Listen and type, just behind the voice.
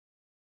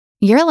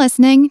You're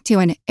listening to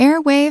an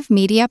Airwave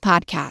Media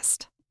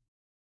Podcast.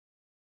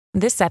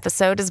 This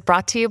episode is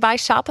brought to you by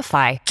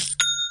Shopify.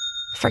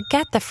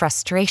 Forget the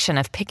frustration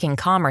of picking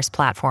commerce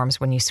platforms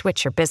when you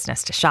switch your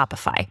business to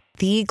Shopify,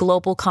 the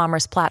global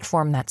commerce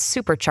platform that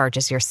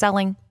supercharges your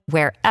selling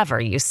wherever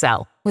you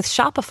sell. With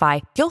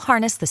Shopify, you'll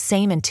harness the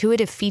same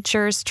intuitive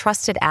features,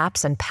 trusted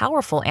apps, and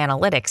powerful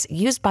analytics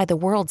used by the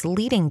world's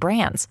leading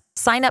brands.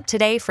 Sign up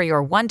today for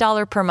your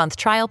 $1 per month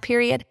trial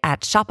period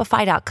at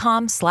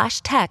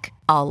shopify.com/tech,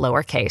 all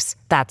lowercase.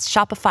 That's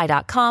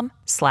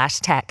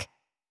shopify.com/tech.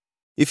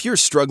 If you're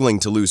struggling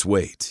to lose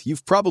weight,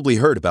 you've probably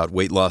heard about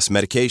weight loss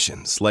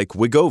medications like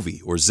Wegovy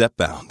or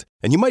Zepbound,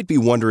 and you might be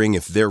wondering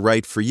if they're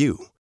right for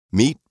you.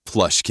 Meet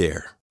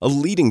PlushCare, a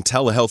leading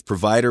telehealth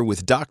provider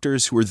with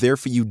doctors who are there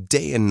for you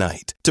day and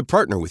night to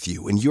partner with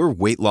you in your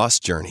weight loss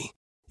journey.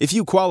 If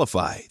you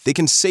qualify, they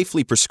can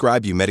safely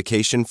prescribe you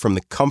medication from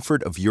the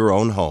comfort of your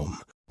own home.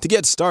 To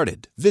get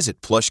started,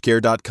 visit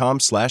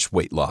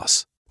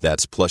plushcare.com/weightloss.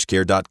 That's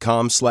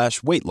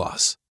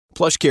plushcare.com/weightloss.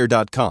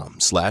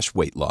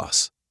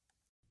 plushcare.com/weightloss.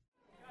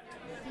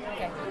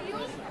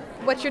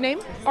 What's your name?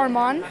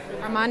 Armand.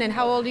 Armand, and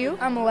how old are you?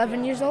 I'm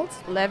 11 years old.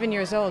 11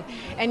 years old.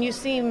 And you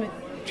seem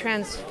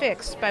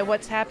transfixed by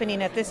what's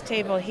happening at this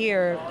table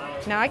here.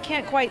 Now, I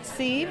can't quite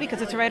see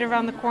because it's right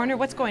around the corner.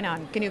 What's going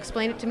on? Can you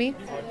explain it to me?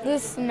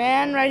 This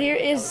man right here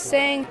is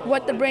saying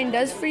what the brain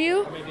does for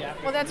you.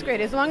 Well, that's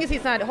great. As long as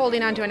he's not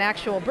holding on to an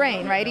actual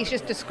brain, right? He's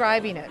just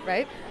describing it,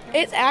 right?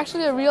 It's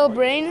actually a real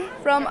brain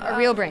from... A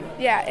real brain?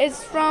 Yeah,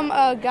 it's from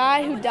a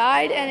guy who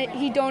died and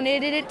he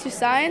donated it to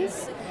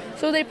science.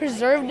 So they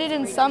preserved it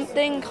in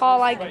something called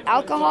like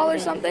alcohol or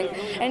something,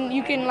 and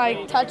you can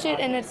like touch it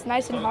and it's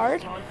nice and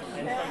hard.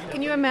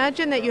 Can you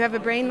imagine that you have a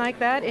brain like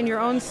that in your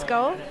own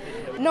skull?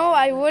 No,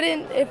 I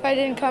wouldn't if I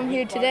didn't come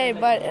here today,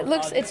 but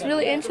it's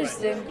really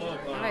interesting.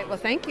 All right, well,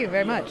 thank you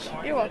very much.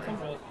 You're welcome.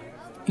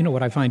 You know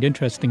what I find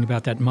interesting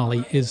about that,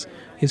 Molly, is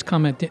his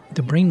comment that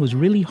the brain was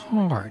really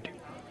hard.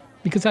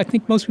 Because I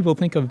think most people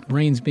think of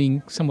brains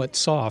being somewhat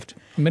soft.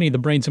 Many of the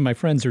brains of my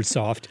friends are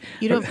soft.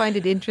 You don't find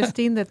it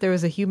interesting that there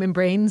was a human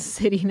brain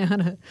sitting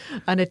on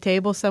a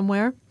table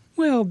somewhere?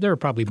 Well, there are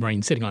probably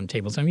brains sitting on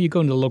tables. I mean, you go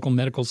into a local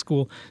medical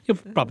school, you'll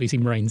probably see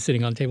brains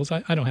sitting on tables.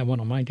 I don't have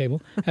one on my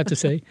table, I have to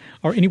say,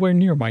 or anywhere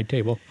near my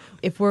table.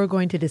 If we're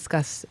going to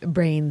discuss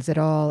brains at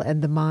all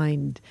and the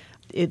mind,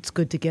 it's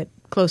good to get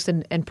close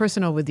and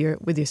personal with your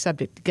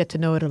subject, get to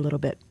know it a little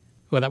bit.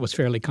 Well, that was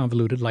fairly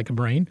convoluted like a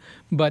brain.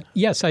 But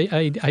yes,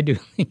 I do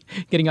think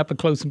getting up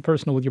close and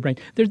personal with your brain.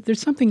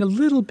 There's something a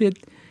little bit,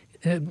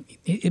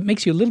 it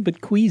makes you a little bit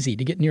queasy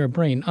to get near a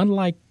brain,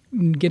 unlike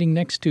getting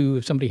next to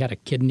if somebody had a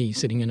kidney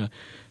sitting in a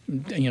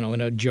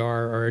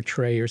jar or a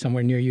tray or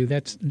somewhere near you.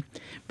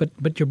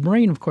 But your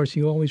brain, of course,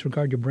 you always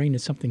regard your brain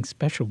as something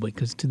special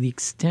because to the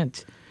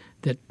extent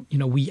that,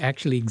 we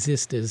actually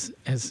exist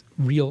as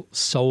real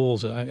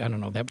souls. I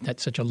don't know,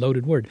 that's such a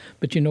loaded word,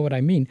 but you know what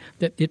I mean,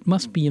 that it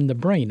must be in the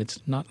brain.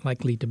 It's not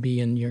likely to be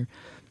in your,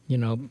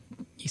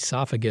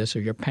 esophagus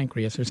or your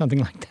pancreas or something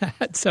like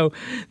that. So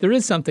there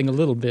is something a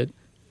little bit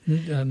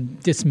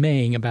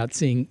dismaying about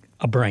seeing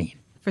a brain.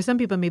 For some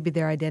people, maybe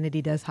their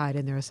identity does hide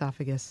in their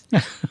esophagus.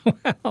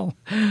 Well,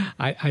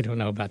 I don't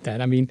know about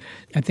that. I mean,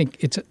 I think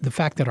it's the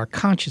fact that our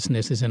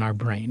consciousness is in our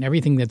brain.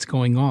 Everything that's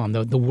going on,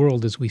 the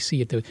world as we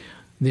see it,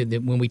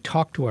 when we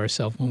talk to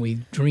ourselves, when we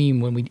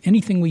dream,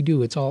 anything we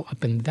do, it's all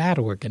up in that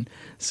organ.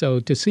 So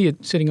to see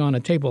it sitting on a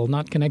table,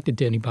 not connected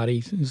to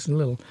anybody,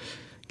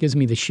 gives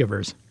me the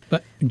shivers.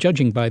 But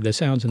judging by the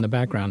sounds in the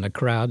background, the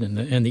crowd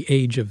and the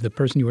age of the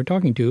person you were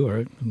talking to,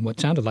 or what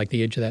sounded like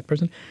the age of that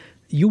person,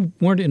 you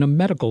weren't in a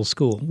medical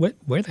school.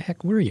 Where the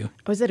heck were you?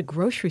 I was at a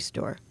grocery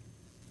store.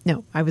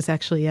 No, I was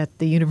actually at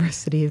the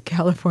University of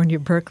California,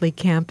 Berkeley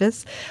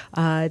campus,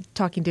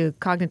 talking to a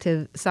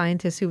cognitive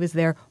scientist who was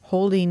there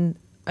holding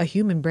a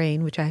human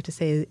brain, which I have to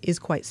say is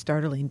quite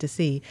startling to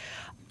see.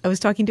 I was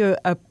talking to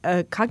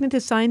a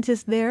cognitive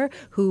scientist there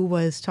who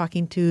was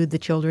talking to the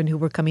children who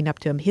were coming up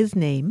to him.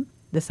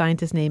 The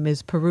scientist's name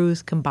is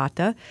Pirooz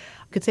Kambata. I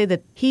could say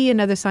that he and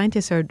other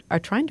scientists are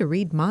trying to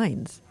read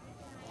minds.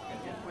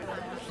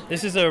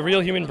 This is a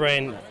real human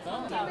brain.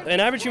 An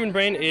average human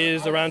brain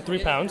is around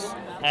 3 pounds,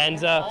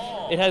 and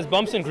it has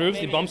bumps and grooves.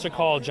 The bumps are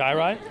called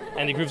gyri,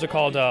 and the grooves are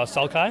called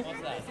sulci.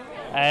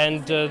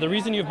 And the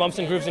reason you have bumps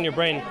and grooves in your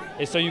brain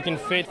is so you can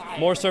fit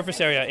more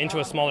surface area into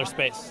a smaller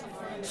space.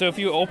 So if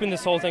you open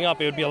this whole thing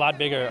up, it would be a lot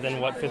bigger than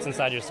what fits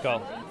inside your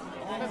skull.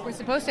 But we're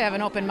supposed to have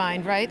an open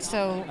mind, right?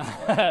 So.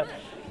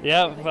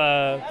 Yeah,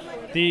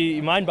 the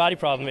mind-body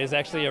problem is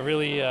actually a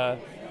really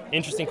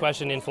interesting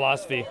question in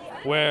philosophy,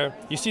 where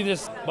you see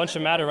this bunch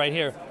of matter right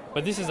here,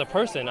 but this is a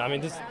person. I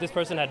mean, this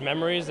person had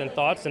memories and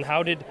thoughts, and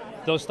how did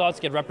those thoughts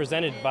get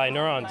represented by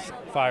neurons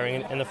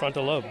firing in the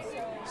frontal lobe?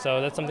 So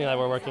that's something that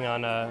we're working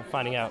on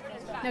finding out.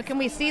 Now, can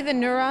we see the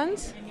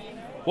neurons?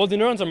 Well, the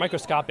neurons are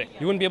microscopic.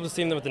 You wouldn't be able to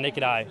see them with the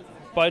naked eye.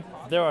 But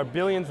there are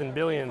billions and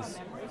billions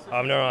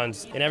of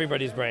neurons in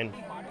everybody's brain.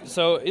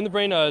 So in the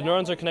brain,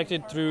 neurons are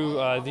connected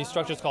through these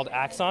structures called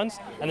axons,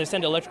 and they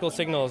send electrical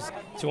signals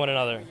to one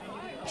another.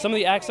 Some of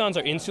the axons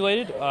are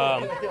insulated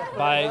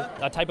by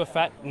a type of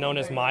fat known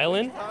as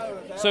myelin.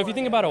 So if you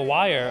think about a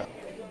wire,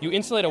 you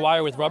insulate a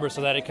wire with rubber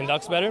so that it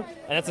conducts better,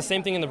 and that's the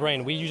same thing in the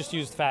brain. We just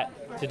used fat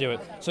to do it.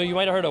 So you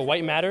might have heard of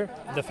white matter.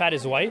 The fat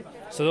is white,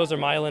 so those are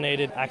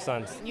myelinated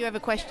axons. You have a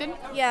question?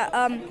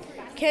 Yeah,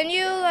 can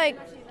you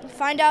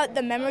find out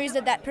the memories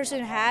that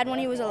person had when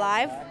he was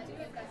alive?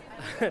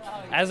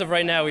 As of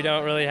right now, we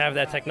don't really have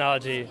that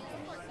technology,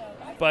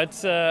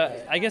 but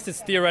I guess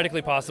it's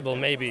theoretically possible,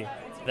 maybe,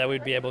 that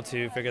we'd be able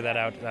to figure that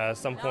out at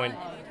some point,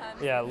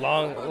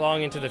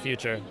 long into the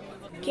future.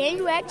 Can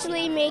you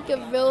actually make a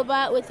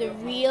robot with a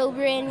real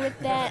brain with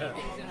that?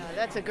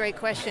 That's a great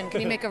question. Can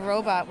you make a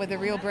robot with a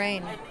real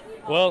brain?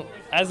 Well,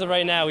 as of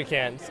right now, we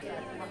can't.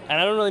 And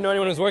I don't really know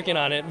anyone who's working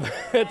on it,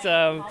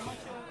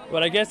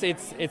 but I guess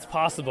it's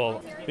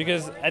possible,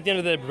 because at the end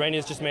of the day, the brain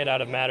is just made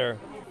out of matter.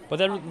 But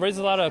that raises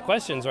a lot of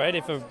questions, right?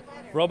 If a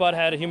robot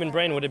had a human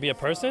brain, would it be a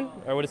person,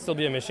 or would it still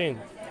be a machine?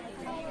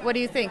 What do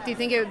you think? Do you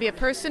think it would be a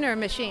person or a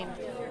machine?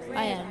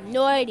 I have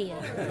no idea.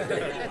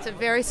 That's a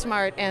very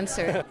smart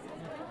answer.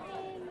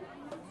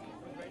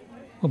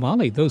 Well,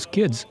 Molly, those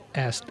kids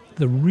asked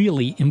the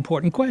really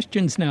important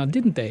questions now,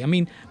 didn't they? I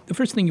mean, the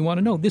first thing you want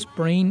to know, this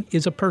brain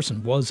is a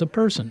person, was a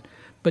person.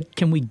 But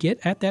can we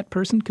get at that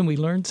person? Can we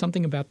learn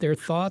something about their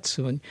thoughts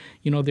and,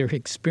 their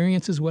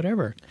experiences,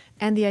 whatever?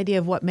 And the idea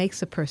of what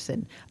makes a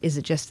person. Is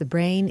it just the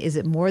brain? Is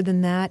it more than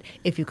that?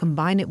 If you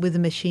combine it with a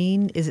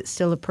machine, is it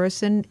still a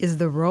person? Is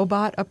the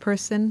robot a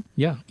person?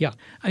 Yeah.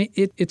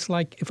 It's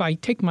like if I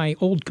take my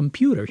old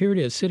computer, here it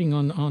is sitting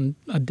on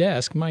a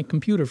desk, my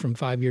computer from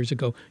 5 years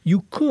ago,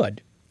 you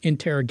could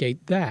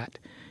interrogate that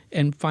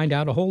and find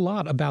out a whole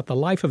lot about the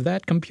life of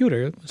that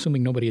computer,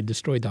 assuming nobody had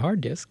destroyed the hard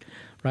disk,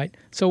 right?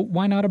 So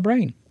why not a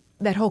brain?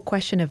 That whole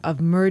question of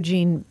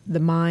merging the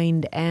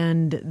mind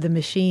and the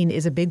machine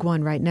is a big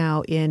one right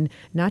now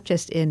not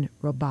just in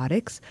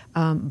robotics,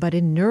 but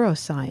in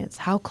neuroscience.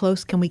 How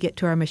close can we get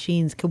to our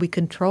machines? Can we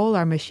control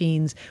our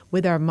machines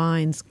with our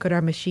minds? Could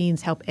our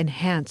machines help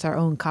enhance our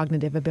own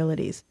cognitive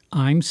abilities?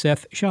 I'm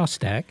Seth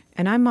Shostak.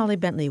 And I'm Molly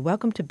Bentley.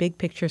 Welcome to Big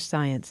Picture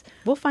Science.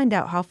 We'll find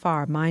out how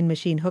far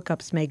mind-machine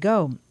hookups may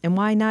go and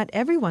why not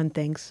everyone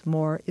thinks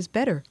more is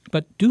better.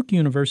 But Duke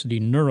University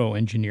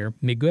neuroengineer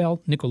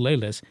Miguel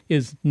Nicolelis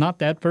is not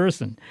that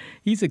person.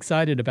 He's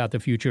excited about the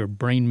future of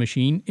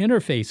brain-machine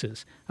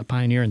interfaces. A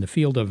pioneer in the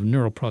field of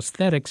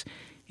neuroprosthetics,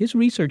 his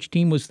research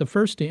team was the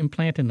first to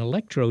implant an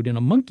electrode in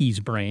a monkey's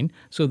brain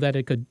so that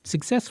it could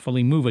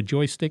successfully move a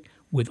joystick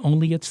with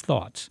only its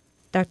thoughts.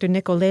 Dr.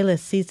 Nicolelis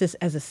sees this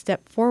as a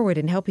step forward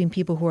in helping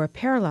people who are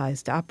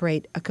paralyzed to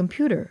operate a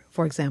computer,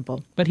 for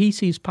example. But he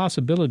sees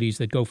possibilities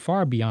that go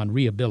far beyond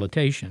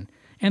rehabilitation.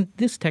 And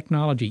this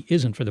technology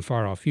isn't for the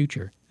far-off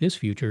future. This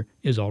future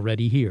is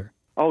already here.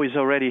 Oh, it's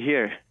already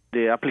here.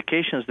 The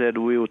applications that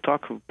we will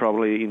talk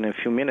probably in a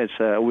few minutes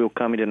will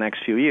come in the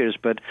next few years,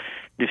 but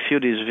the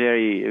field is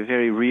very,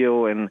 very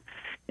real, and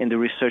the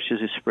research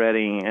is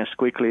spreading as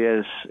quickly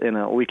as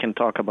we can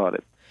talk about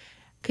it.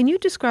 Can you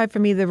describe for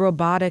me the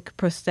robotic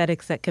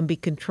prosthetics that can be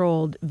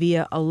controlled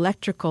via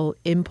electrical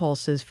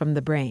impulses from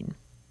the brain?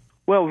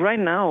 Well, right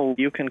now,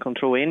 you can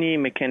control any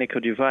mechanical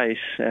device.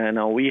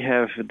 Now we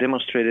have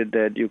demonstrated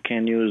that you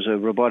can use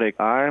robotic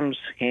arms,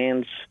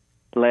 hands,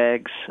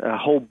 legs,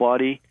 whole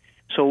body.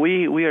 So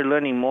we are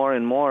learning more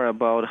and more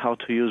about how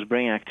to use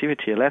brain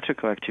activity,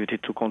 electrical activity,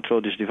 to control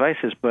these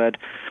devices. But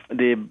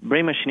the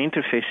brain-machine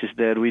interfaces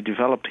that we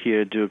developed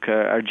here, Duke,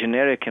 are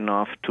generic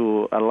enough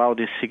to allow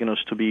these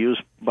signals to be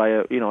used by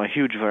a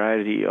huge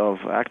variety of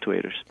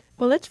actuators.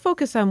 Well, let's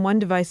focus on one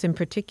device in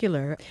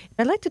particular.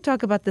 I'd like to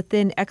talk about the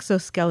thin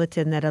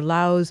exoskeleton that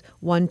allows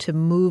one to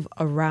move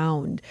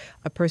around,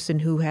 a person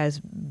who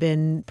has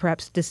been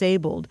perhaps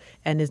disabled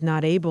and is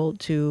not able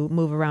to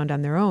move around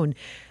on their own.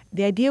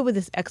 The idea with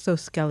this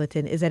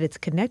exoskeleton is that it's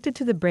connected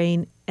to the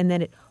brain and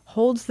then it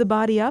holds the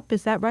body up.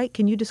 Is that right?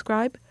 Can you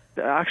describe?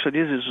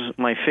 Actually, this is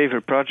my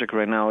favorite project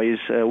right now.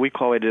 We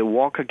call it a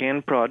Walk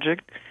Again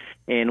project,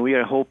 and we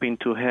are hoping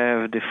to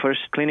have the first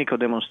clinical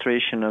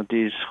demonstration of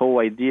this whole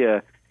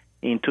idea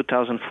in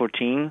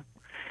 2014.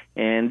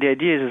 And the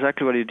idea is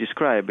exactly what you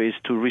described, is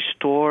to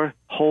restore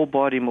whole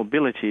body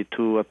mobility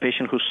to a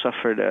patient who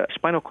suffered a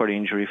spinal cord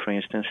injury, for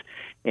instance,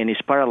 and is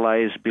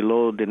paralyzed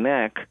below the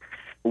neck.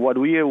 What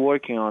we are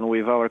working on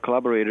with our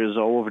collaborators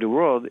all over the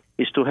world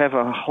is to have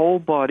a whole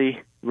body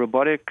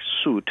robotic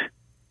suit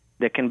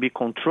that can be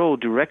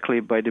controlled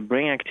directly by the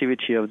brain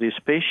activity of this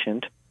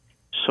patient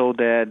so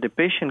that the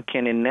patient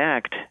can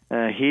enact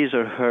his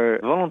or her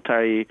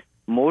voluntary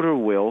motor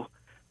will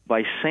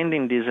by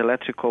sending these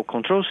electrical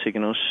control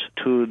signals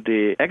to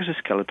the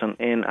exoskeleton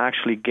and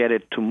actually get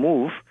it to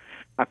move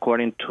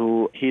according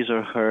to his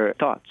or her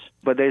thoughts.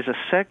 But there's a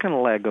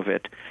second leg of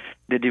it.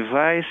 The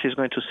device is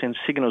going to send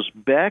signals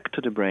back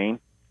to the brain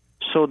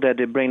so that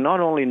the brain not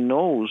only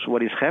knows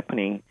what is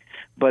happening,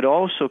 but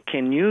also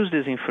can use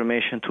this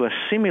information to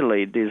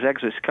assimilate this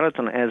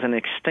exoskeleton as an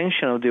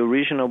extension of the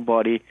original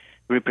body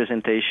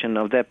representation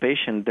of that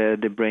patient that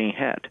the brain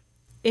had.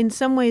 In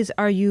some ways,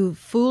 are you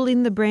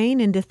fooling the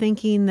brain into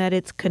thinking that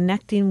it's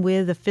connecting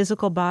with a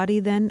physical body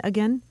then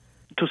again?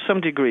 To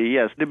some degree,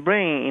 yes. The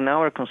brain, in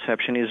our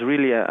conception, is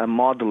really a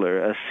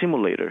modeler, a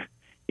simulator.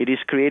 It is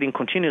creating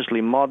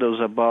continuously models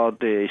about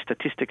the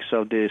statistics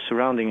of the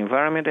surrounding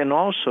environment and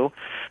also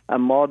a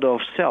model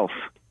of self.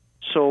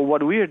 So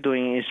what we are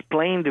doing is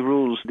playing the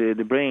rules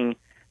the brain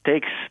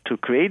takes to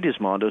create these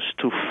models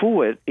to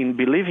fool it in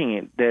believing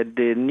it that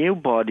the new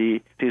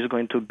body is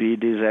going to be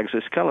this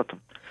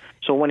exoskeleton.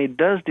 So when it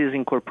does this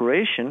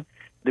incorporation,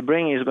 the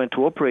brain is going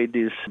to operate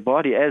this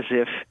body as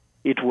if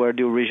it were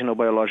the original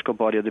biological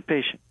body of the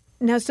patient.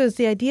 Now, so it's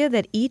the idea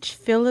that each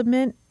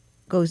filament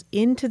goes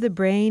into the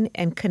brain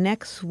and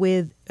connects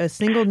with a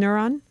single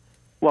neuron?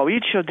 Well,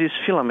 each of these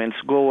filaments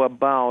go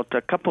about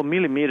a couple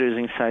millimeters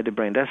inside the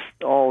brain. That's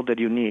all that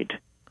you need.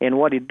 And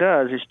what it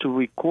does is to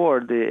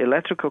record the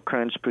electrical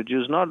currents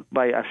produced not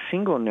by a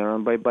single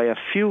neuron, but by a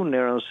few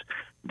neurons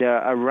that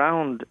are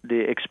around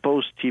the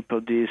exposed tip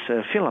of this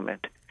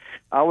filament.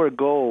 Our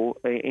goal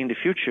in the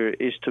future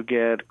is to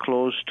get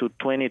close to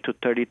 20 to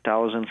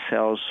 30,000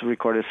 cells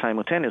recorded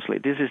simultaneously.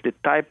 This is the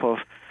type of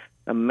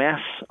a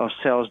mass of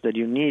cells that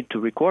you need to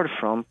record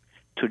from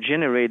to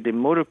generate the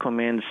motor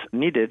commands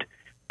needed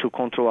to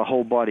control a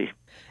whole body.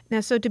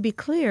 Now, so to be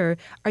clear,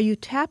 are you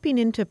tapping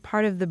into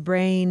part of the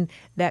brain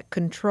that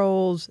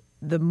controls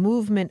the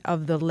movement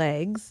of the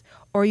legs,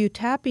 or are you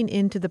tapping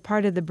into the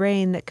part of the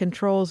brain that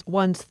controls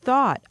one's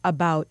thought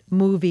about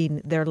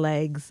moving their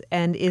legs?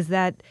 And is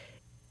that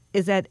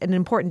an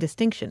important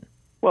distinction?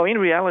 Well, in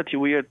reality,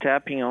 we are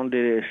tapping on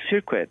the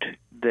circuit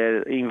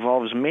that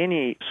involves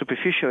many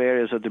superficial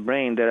areas of the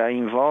brain that are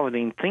involved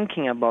in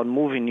thinking about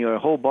moving your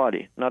whole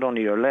body, not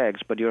only your legs,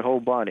 but your whole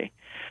body.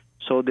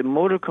 So the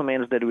motor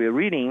commands that we're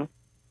reading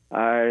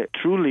are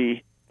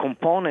truly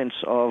components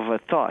of a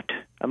thought,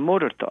 a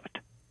motor thought,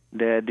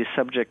 that the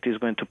subject is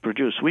going to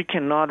produce. We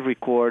cannot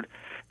record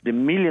the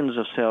millions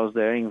of cells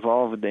that are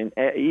involved in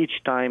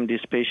each time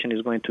this patient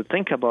is going to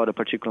think about a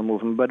particular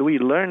movement, but we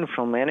learn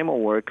from animal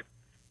work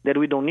that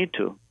we don't need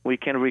to. We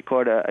can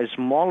record a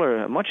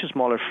much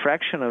smaller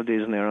fraction of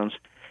these neurons,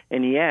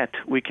 and yet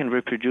we can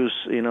reproduce,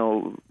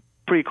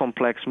 pretty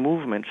complex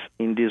movements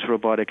in these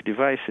robotic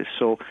devices.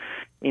 So,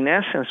 in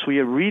essence, we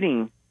are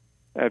reading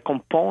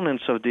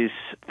components of this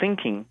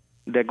thinking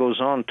that goes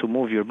on to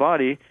move your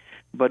body,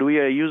 but we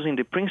are using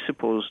the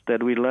principles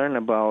that we learn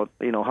about,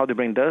 how the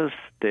brain does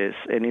this,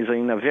 and is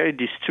in a very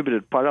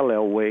distributed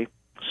parallel way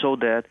so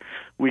that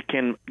we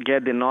can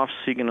get enough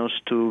signals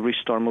to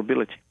restore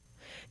mobility.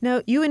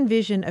 Now, you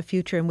envision a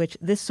future in which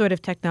this sort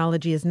of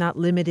technology is not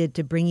limited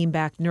to bringing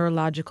back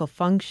neurological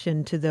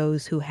function to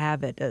those who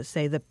have it,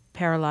 say the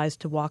paralyzed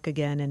to walk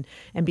again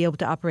and be able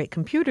to operate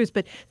computers,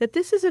 but that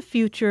this is a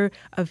future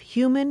of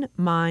human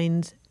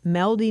minds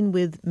melding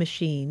with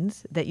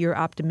machines that you're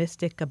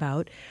optimistic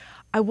about.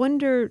 I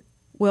wonder,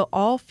 will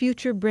all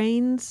future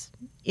brains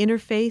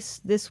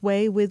interface this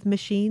way with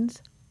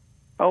machines?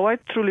 Oh, I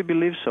truly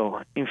believe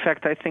so. In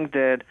fact, I think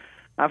that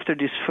after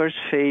this first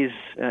phase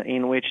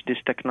in which this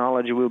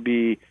technology will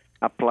be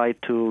applied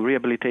to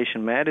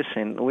rehabilitation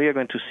medicine, we are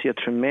going to see a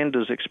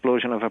tremendous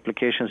explosion of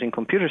applications in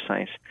computer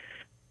science,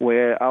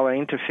 where our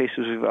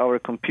interfaces with our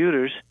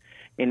computers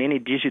in any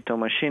digital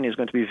machine is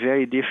going to be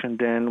very different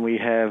than we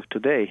have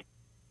today.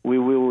 We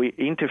will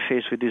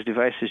interface with these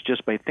devices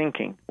just by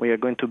thinking. We are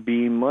going to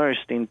be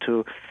immersed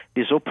into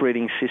these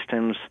operating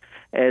systems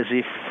as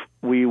if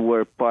we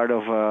were part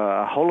of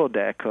a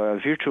holodeck or a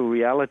virtual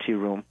reality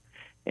room.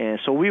 And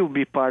so we will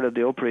be part of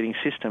the operating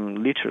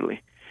system,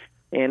 literally.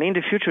 And in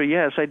the future,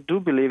 yes, I do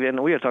believe,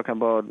 and we are talking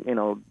about,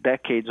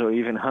 decades or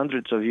even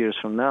hundreds of years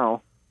from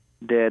now,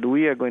 that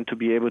we are going to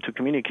be able to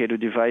communicate with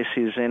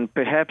devices and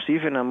perhaps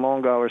even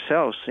among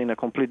ourselves in a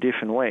completely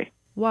different way.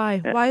 Why?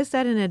 Why is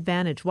that an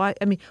advantage? Why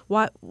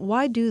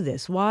do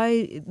this?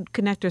 Why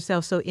connect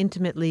ourselves so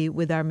intimately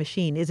with our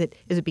machine? Is it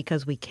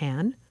because we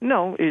can?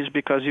 No, it's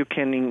because you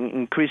can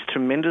increase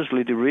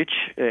tremendously the reach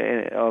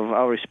of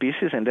our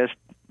species, and that's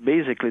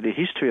basically the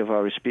history of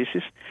our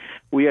species.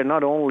 We are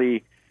not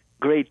only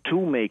great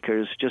tool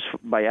makers just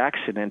by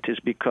accident. It's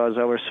because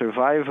our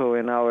survival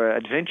and our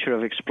adventure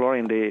of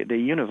exploring the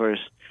universe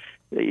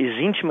is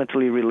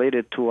intimately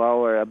related to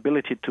our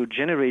ability to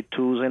generate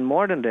tools, and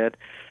more than that,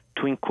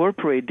 to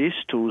incorporate these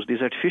tools,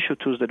 these artificial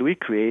tools that we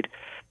create,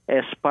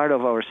 as part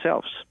of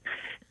ourselves.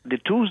 The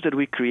tools that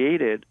we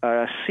created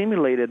are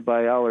assimilated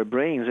by our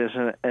brains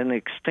as an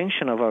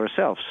extension of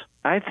ourselves.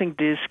 I think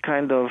this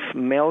kind of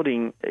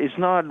melding is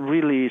not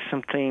really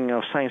something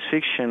of science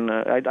fiction.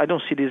 I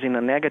don't see this in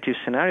a negative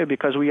scenario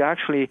because we are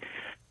actually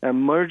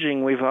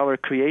merging with our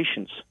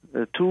creations.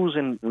 The tools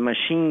and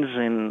machines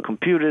and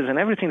computers and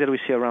everything that we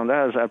see around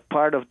us are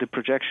part of the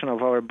projection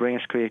of our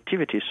brain's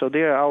creativity. So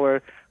they are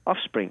our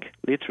offspring,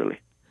 literally.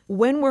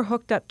 When we're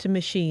hooked up to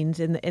machines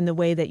in the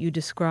way that you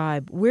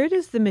describe, where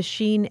does the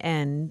machine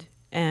end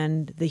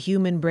and the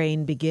human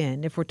brain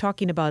begin? If we're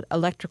talking about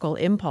electrical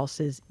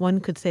impulses, one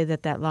could say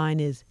that line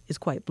is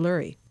quite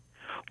blurry.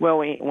 Well,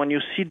 when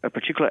you see a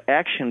particular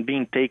action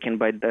being taken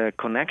by the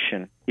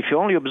connection, if you're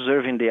only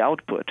observing the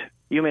output,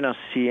 you may not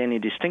see any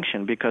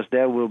distinction because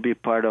that will be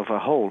part of a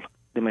whole.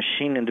 The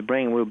machine and the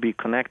brain will be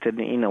connected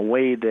in a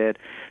way that,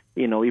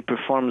 it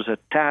performs a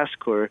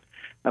task or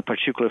a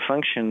particular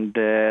function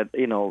that,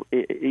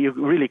 you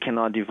really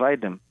cannot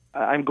divide them.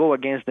 I go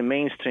against the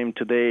mainstream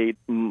today.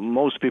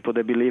 Most people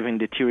that believe in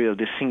the theory of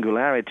the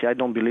singularity, I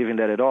don't believe in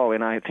that at all,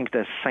 and I think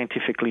that's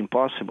scientifically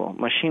impossible.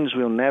 Machines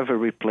will never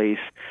replace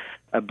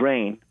a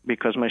brain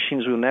because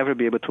machines will never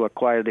be able to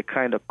acquire the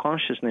kind of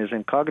consciousness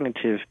and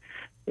cognitive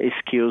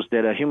skills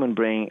that a human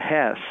brain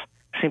has,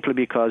 simply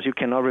because you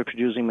cannot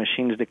reproduce in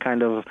machines the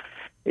kind of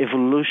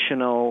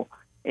evolutional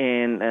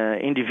and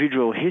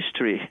individual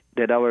history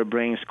that our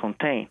brains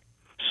contain.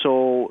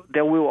 So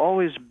there will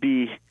always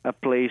be a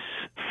place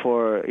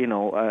for,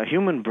 a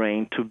human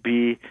brain to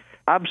be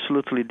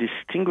absolutely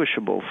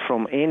distinguishable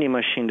from any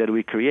machine that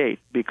we create,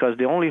 because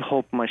the only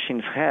hope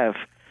machines have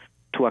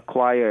to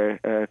acquire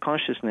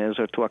consciousness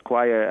or to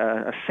acquire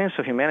a sense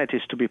of humanity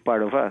is to be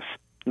part of us,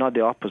 not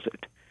the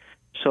opposite.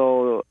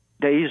 So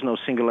there is no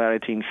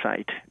singularity in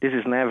sight. This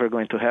is never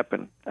going to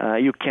happen.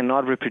 You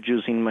cannot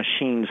reproduce in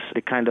machines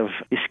the kind of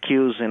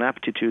skills and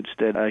aptitudes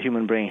that a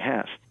human brain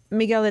has.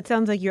 Miguel, it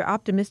sounds like you're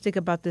optimistic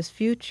about this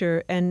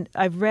future, and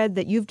I've read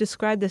that you've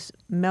described this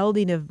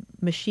melding of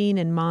machine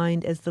and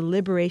mind as the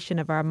liberation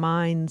of our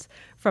minds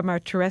from our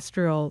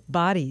terrestrial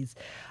bodies.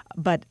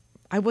 But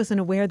I wasn't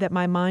aware that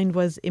my mind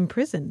was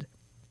imprisoned.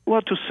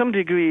 Well, to some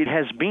degree it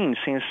has been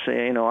since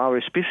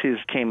our species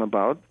came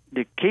about.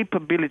 The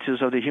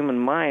capabilities of the human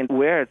mind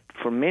were,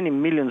 for many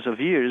millions of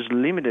years,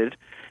 limited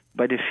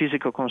by the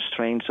physical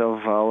constraints of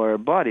our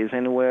bodies,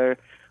 and were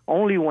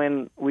only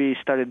when we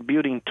started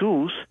building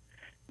tools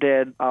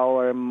that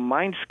our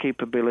mind's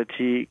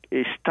capability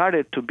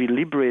started to be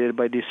liberated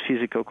by these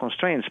physical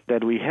constraints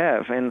that we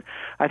have. And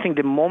I think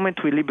the moment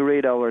we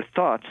liberate our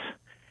thoughts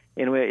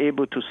and we're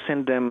able to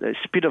send them the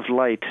speed of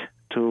light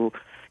to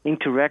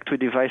interact with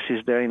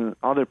devices that are in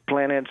other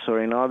planets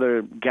or in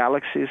other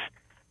galaxies,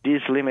 these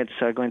limits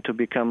are going to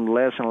become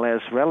less and less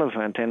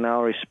relevant, and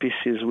our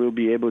species will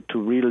be able to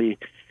really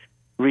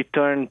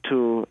return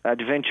to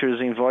adventures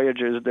and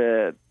voyages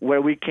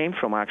where we came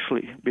from,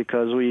 actually,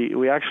 because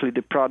we actually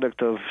the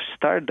product of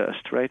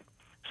stardust, right?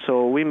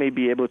 So we may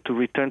be able to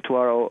return to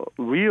our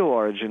real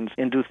origins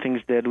and do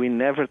things that we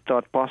never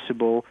thought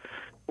possible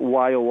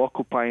while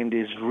occupying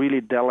this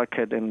really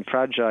delicate and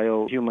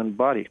fragile human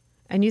body.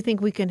 And you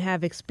think we can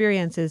have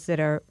experiences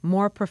that are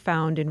more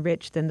profound and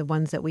rich than the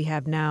ones that we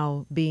have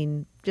now,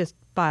 being just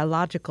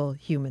biological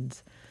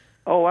humans?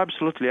 Oh,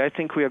 absolutely. I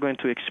think we are going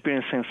to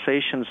experience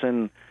sensations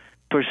and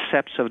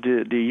percepts of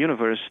the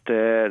universe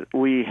that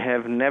we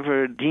have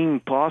never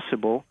deemed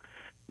possible.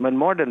 But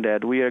more than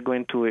that, we are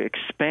going to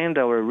expand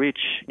our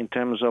reach in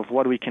terms of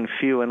what we can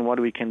feel and what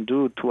we can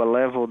do to a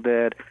level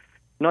that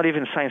not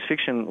even science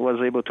fiction was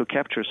able to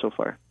capture so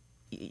far.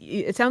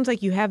 It sounds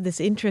like you have this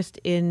interest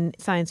in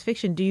science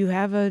fiction. Do you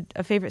have a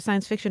favorite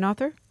science fiction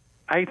author?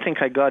 I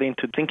think I got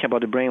into thinking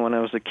about the brain when I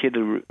was a kid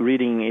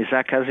reading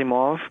Isaac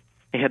Asimov.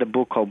 He had a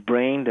book called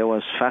Brain that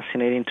was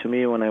fascinating to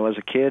me when I was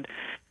a kid.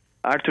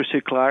 Arthur C.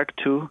 Clarke,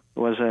 too,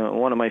 was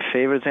one of my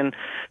favorites. And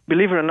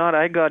believe it or not,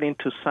 I got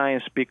into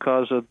science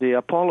because of the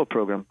Apollo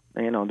program.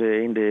 In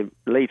the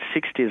late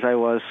 60s, I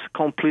was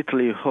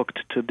completely hooked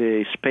to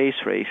the space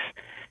race.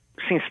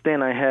 Since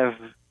then, I have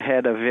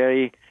had a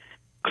very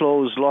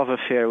close love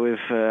affair with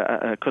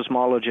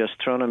cosmology,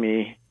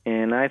 astronomy,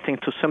 and I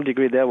think to some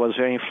degree that was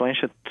very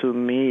influential to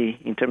me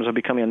in terms of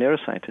becoming a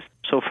neuroscientist.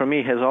 So for me,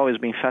 it has always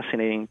been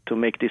fascinating to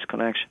make this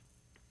connection.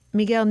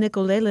 Miguel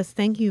Nicolelis,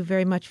 thank you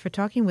very much for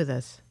talking with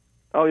us.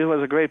 Oh, it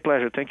was a great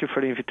pleasure. Thank you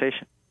for the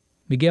invitation.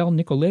 Miguel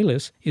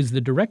Nicolelis is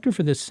the director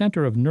for the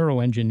Center of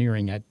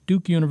Neuroengineering at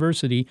Duke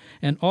University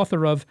and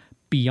author of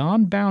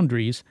Beyond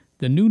Boundaries,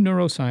 The New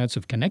Neuroscience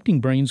of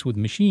Connecting Brains with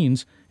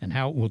Machines and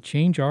How It Will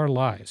Change Our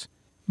Lives.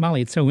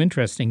 Molly, it's so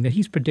interesting that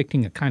he's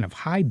predicting a kind of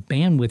high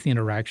bandwidth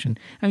interaction.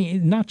 I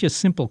mean, not just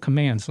simple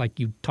commands like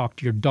you talk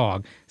to your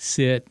dog,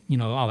 sit,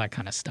 all that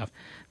kind of stuff,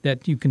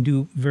 that you can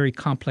do very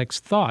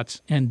complex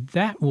thoughts, and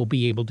that will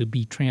be able to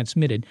be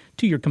transmitted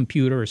to your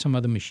computer or some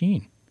other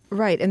machine.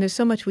 Right, and there's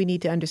so much we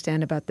need to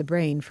understand about the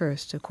brain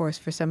first, of course,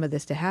 for some of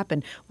this to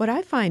happen. What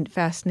I find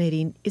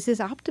fascinating is his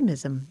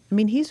optimism. I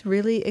mean, he's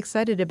really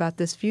excited about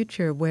this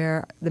future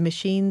where the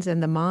machines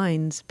and the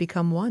minds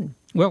become one.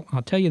 Well,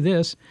 I'll tell you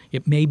this,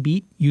 it may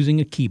beat using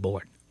a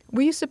keyboard.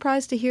 Were you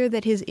surprised to hear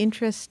that his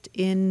interest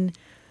in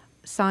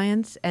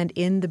science and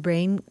in the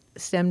brain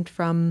stemmed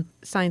from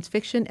science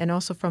fiction and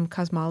also from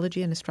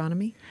cosmology and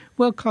astronomy?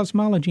 Well,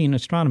 cosmology and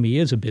astronomy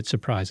is a bit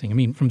surprising. I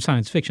mean, from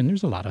science fiction,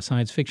 there's a lot of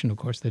science fiction, of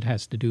course, that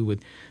has to do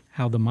with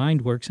how the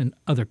mind works and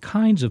other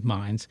kinds of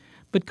minds.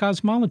 But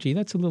cosmology,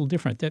 that's a little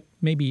different. That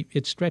maybe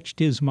it stretched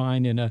his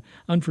mind in an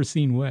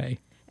unforeseen way.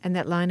 And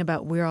that line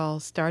about we're all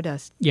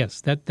stardust.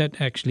 Yes, that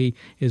actually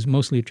is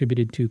mostly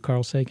attributed to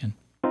Carl Sagan.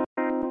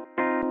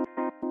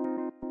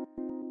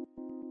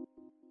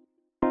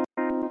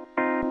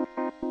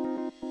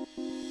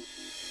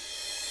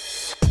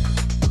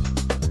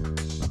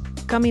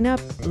 Coming up,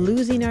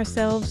 losing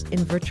ourselves in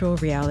virtual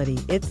reality.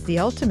 It's the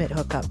ultimate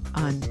hookup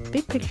on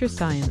Big Picture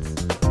Science.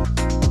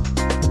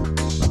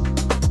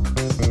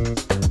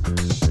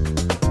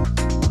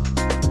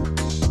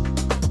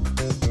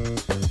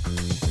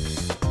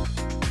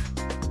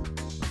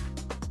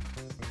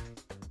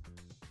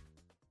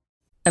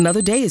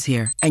 Another day is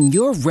here, and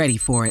you're ready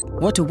for it.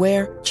 What to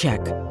wear?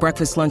 Check.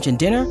 Breakfast, lunch, and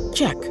dinner?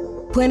 Check.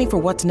 Planning for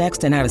what's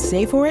next and how to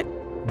save for it?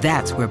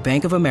 That's where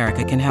Bank of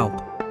America can help.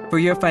 For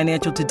your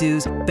financial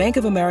to-dos, Bank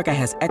of America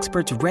has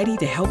experts ready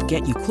to help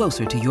get you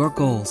closer to your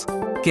goals.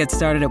 Get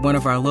started at one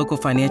of our local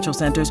financial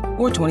centers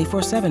or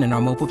 24/7 in our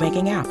mobile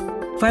banking app.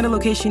 Find a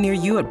location near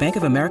you at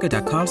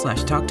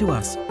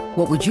bankofamerica.com/talktous.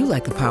 What would you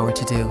like the power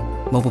to do?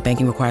 Mobile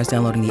banking requires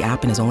downloading the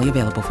app and is only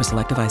available for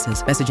select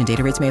devices. Message and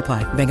data rates may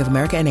apply. Bank of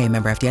America N.A.,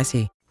 member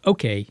FDIC.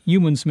 Okay,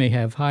 humans may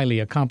have highly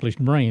accomplished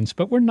brains,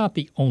 but we're not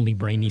the only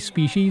brainy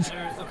species.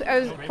 I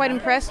was quite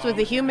impressed with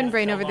the human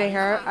brain over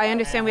there. I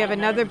understand we have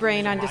another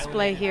brain on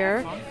display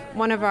here,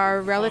 one of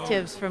our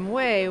relatives from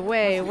way,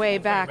 way, way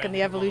back in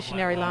the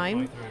evolutionary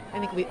line. I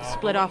think we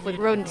split off with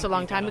rodents a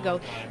long time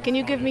ago. Can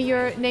you give me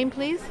your name,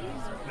 please?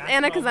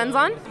 Anna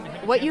Kazenzon.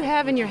 What you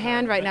have in your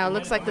hand right now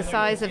looks like the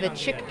size of a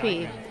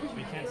chickpea.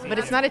 But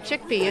it's not a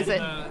chickpea, is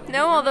it?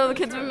 No, although the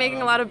kids have been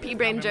making a lot of pea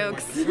brain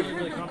jokes.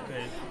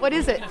 What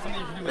is it?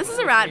 This is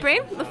a rat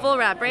brain, the full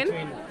rat brain.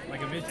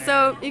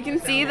 So you can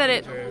see that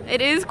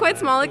it is quite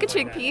small, like a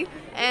chickpea,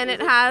 and it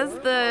has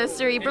the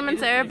cerebrum and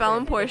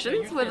cerebellum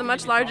portions with a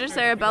much larger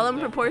cerebellum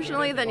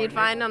proportionally than you'd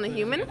find on the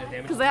human,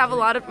 because they have a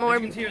lot of more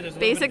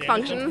basic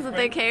functions that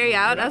they carry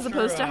out as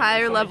opposed to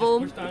higher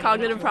level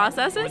cognitive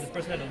processes.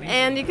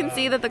 And you can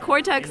see that the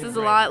cortex is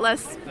a lot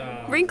less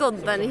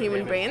wrinkled than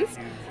human brains.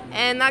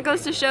 And that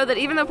goes to show that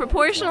even though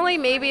proportionally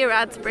maybe a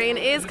rat's brain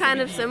is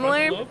kind of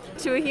similar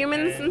to a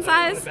human's in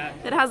size,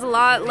 it has a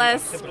lot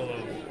less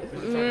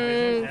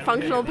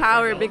functional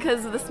power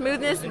because of the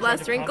smoothness,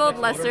 less wrinkled,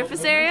 less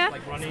surface area,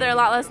 so there are a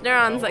lot less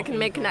neurons that can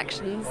make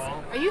connections.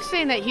 Are you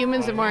saying that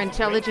humans are more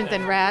intelligent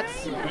than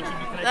rats?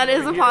 That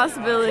is a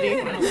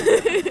possibility.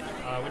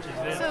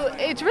 So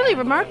it's really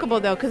remarkable,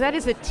 though, because that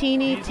is a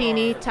teeny,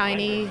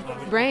 tiny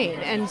brain.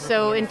 And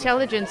so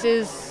intelligence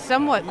is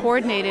somewhat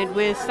coordinated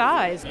with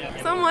size.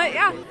 Somewhat,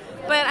 yeah.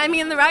 But, I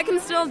mean, the rat can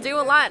still do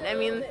a lot. I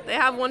mean, they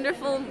have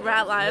wonderful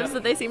rat lives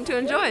that they seem to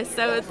enjoy.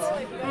 So it's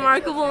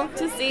remarkable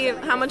to see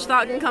how much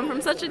thought can come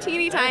from such a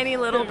teeny, tiny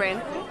little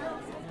brain.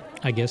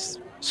 I guess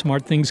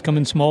smart things come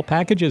in small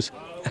packages.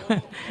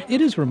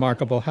 It is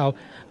remarkable how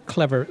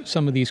clever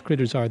some of these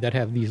critters are that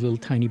have these little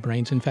tiny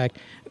brains. In fact,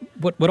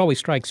 what always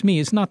strikes me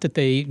is not that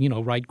they,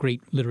 write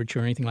great literature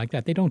or anything like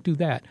that. They don't do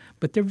that.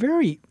 But they're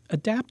very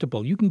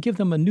adaptable. You can give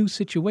them a new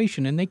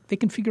situation and they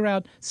can figure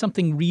out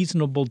something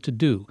reasonable to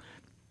do.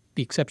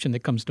 The exception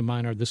that comes to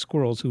mind are the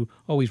squirrels who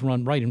always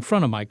run right in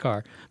front of my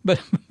car. But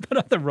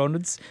other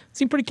rodents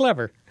seem pretty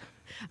clever.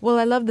 Well,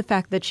 I love the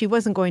fact that she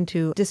wasn't going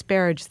to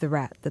disparage the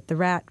rat, that the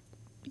rat,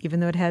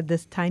 even though it had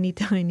this tiny,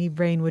 tiny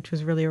brain, which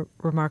was really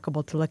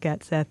remarkable to look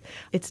at, Seth,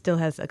 it still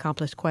has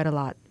accomplished quite a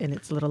lot in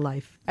its little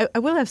life. I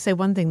will have to say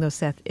one thing, though,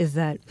 Seth, is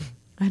that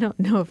I don't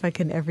know if I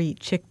can ever eat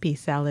chickpea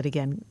salad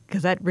again,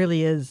 because that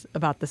really is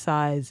about the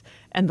size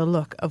and the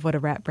look of what a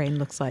rat brain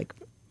looks like.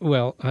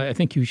 Well, I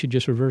think you should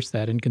just reverse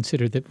that and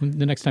consider that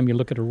the next time you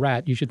look at a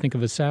rat, you should think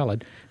of a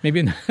salad.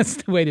 Maybe that's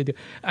the way to do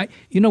it.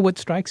 What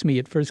strikes me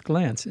at first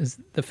glance is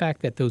the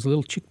fact that those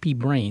little chickpea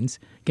brains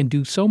can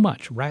do so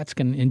much. Rats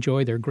can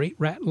enjoy their great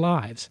rat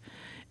lives.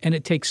 And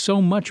it takes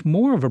so much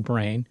more of a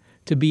brain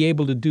to be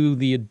able to do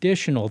the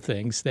additional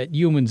things that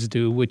humans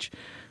do, which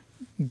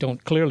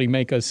don't clearly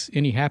make us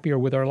any happier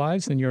with our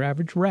lives than your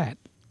average rat.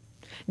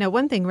 Now,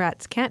 one thing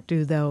rats can't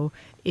do, though,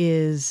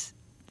 is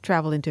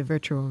travel into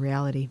virtual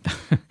reality.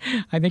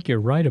 I think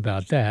you're right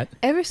about that.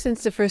 Ever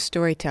since the first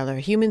storyteller,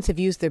 humans have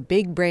used their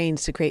big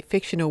brains to create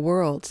fictional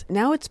worlds.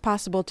 Now it's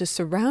possible to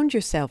surround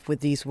yourself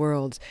with these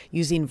worlds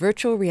using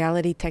virtual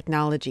reality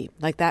technology,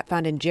 like that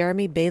found in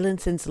Jeremy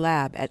Bailenson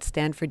lab at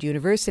Stanford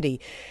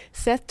University.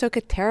 Seth took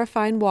a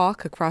terrifying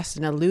walk across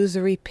an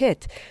illusory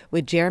pit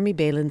with Jeremy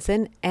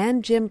Bailenson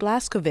and Jim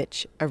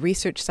Blaskovich, a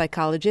research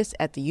psychologist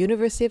at the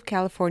University of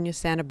California,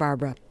 Santa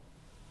Barbara.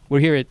 We're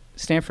here at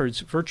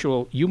Stanford's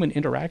Virtual Human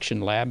Interaction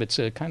Lab. It's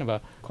a kind of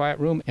a quiet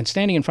room. And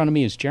standing in front of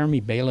me is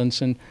Jeremy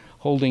Bailenson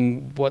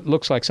holding what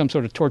looks like some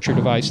sort of torture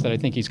device that I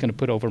think he's going to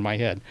put over my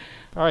head.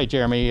 All right,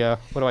 Jeremy,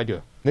 what do I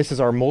do? This is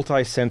our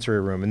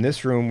multi-sensory room. In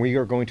this room, we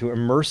are going to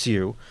immerse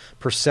you,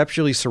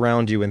 perceptually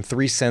surround you in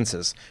 3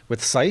 senses.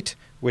 With sight,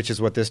 which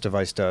is what this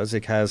device does.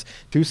 It has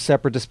 2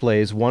 separate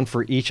displays, one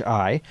for each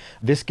eye.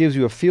 This gives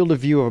you a field of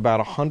view of about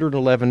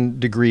 111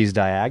 degrees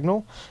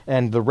diagonal,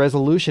 and the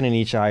resolution in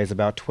each eye is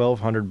about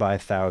 1200 by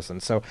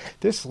 1000. So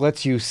this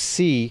lets you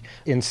see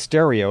in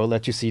stereo,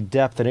 lets you see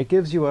depth, and it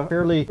gives you a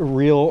fairly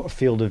real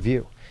field of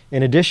view.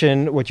 In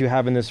addition, what you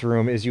have in this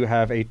room is you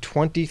have a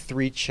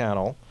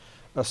 23-channel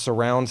a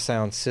surround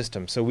sound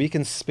system. So we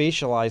can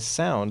spatialize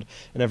sound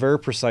in a very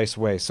precise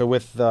way. So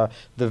with the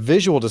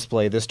visual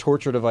display, this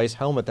torture device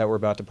helmet that we're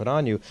about to put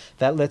on you,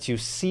 that lets you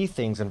see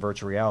things in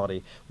virtual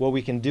reality. What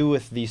we can do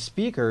with the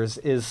speakers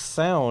is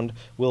sound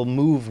will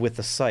move with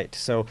the sight.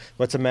 So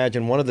let's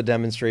imagine one of the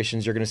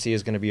demonstrations you're going to see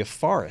is going to be a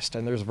forest,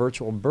 and there's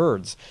virtual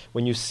birds.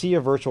 When you see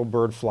a virtual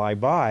bird fly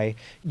by,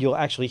 you'll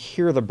actually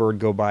hear the bird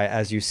go by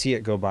as you see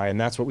it go by, and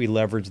that's what we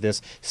leverage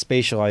this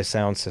spatialized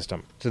sound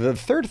system. So the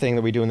third thing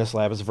that we do in this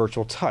lab is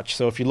virtual touch.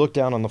 So if you look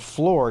down on the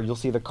floor, you'll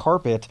see the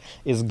carpet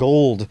is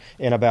gold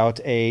in about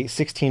a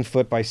 16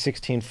 foot by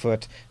 16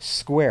 foot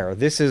square.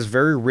 This is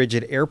very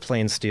rigid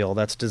airplane steel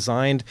that's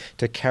designed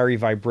to carry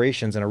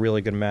vibrations in a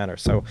really good manner.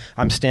 So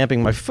I'm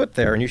stamping my foot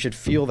there, and you should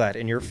feel that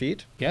in your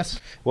feet. Yes.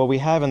 What we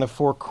have in the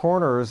four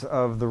corners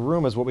of the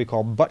room is what we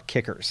call butt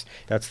kickers.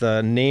 That's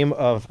the name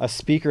of a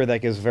speaker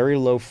that gives very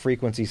low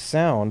frequency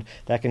sound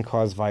that can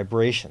cause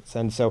vibrations.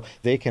 And so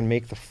they can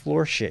make the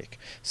floor shake.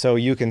 So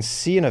you can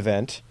see an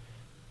event,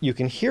 you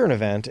can hear an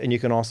event, and you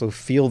can also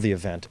feel the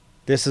event.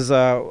 This is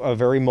a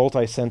very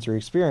multi-sensory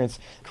experience,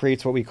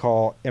 creates what we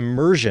call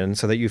immersion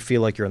so that you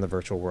feel like you're in the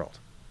virtual world.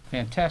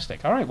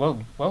 Fantastic. All right,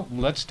 well,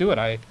 let's do it.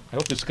 I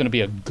hope this is going to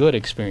be a good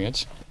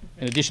experience,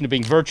 in addition to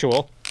being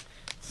virtual.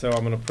 So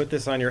I'm going to put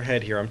this on your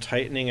head here. I'm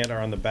tightening it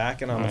on the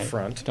back and on the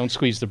front. Don't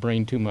squeeze the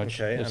brain too much.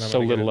 Okay, There's and I'm so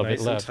going to get little it of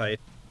nice it left. and tight.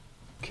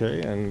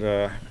 Okay,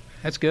 and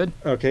that's good.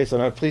 Okay, so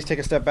now please take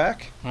a step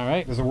back. All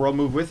right. Does the world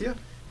move with you?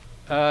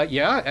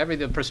 Yeah,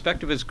 the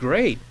perspective is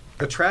great.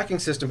 The tracking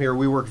system here,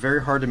 we work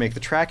very hard to make the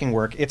tracking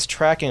work. It's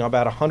tracking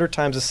about 100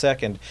 times a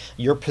second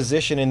your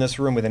position in this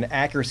room with an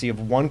accuracy of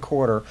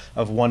 1/4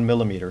 of 1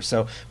 millimeter.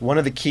 So one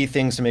of the key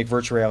things to make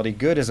virtual reality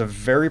good is a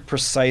very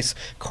precise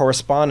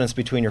correspondence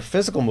between your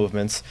physical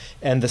movements,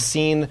 and the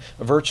scene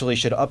virtually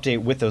should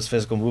update with those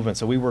physical movements.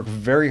 So we work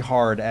very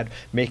hard at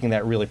making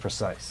that really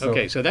precise.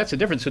 Okay, so that's the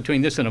difference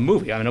between this and a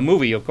movie. I mean, a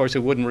movie, of course,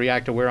 it wouldn't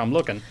react to where I'm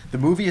looking. The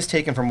movie is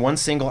taken from one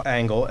single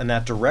angle, and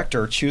that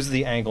director chooses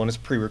the angle and it's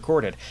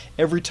pre-recorded.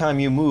 Every time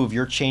you move,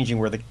 you're changing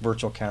where the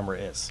virtual camera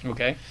is.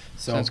 Okay,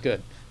 so, sounds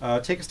good.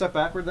 Take a step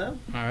backward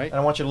then. All right. And I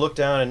want you to look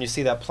down and you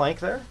see that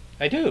plank there?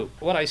 I do.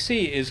 What I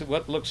see is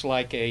what looks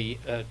like a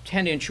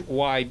 10-inch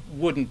wide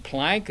wooden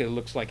plank. It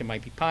looks like it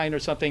might be pine or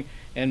something,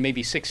 and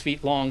maybe 6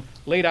 feet long,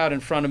 laid out in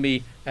front of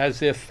me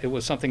as if it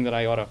was something that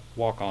I ought to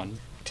walk on.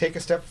 Take a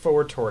step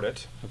forward toward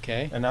it.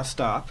 Okay. And now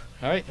stop.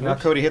 All right. And now,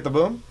 Cody, hit the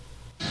boom.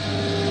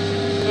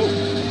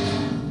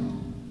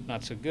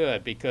 Not so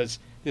good, because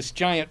this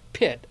giant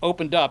pit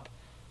opened up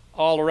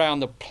all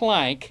around the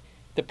plank.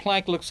 The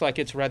plank looks like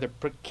it's rather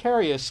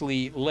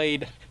precariously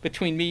laid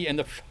between me and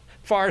the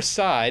far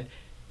side.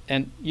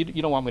 And you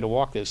don't want me to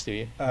walk this, do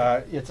you?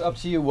 It's up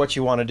to you what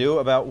you want to do.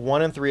 About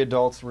 1 in 3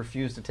 adults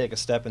refuse to take a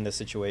step in this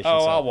situation.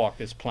 Oh, so. I'll walk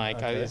this plank.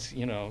 Okay.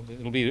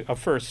 It'll be a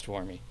first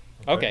for me.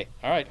 Okay.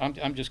 All right.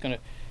 I'm just going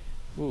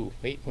to... Ooh,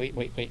 wait.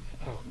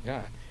 Oh,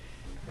 God.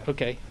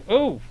 Okay.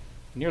 Oh,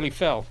 nearly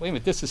fell. Wait a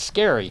minute. This is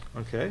scary.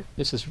 Okay.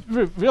 This is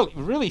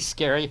really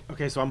scary.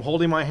 Okay, so I'm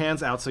holding my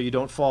hands out so you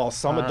don't fall.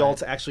 Some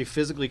adults actually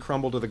physically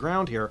crumble to the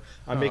ground here.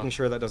 I'm making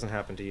sure that doesn't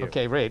happen to you.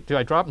 Okay, right. Do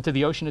I drop into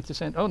the ocean at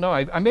this end? Oh, no,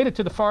 I made it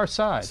to the far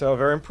side. So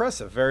very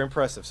impressive, very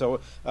impressive. So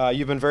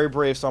you've been very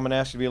brave, so I'm going to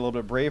ask you to be a little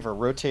bit braver.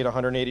 Rotate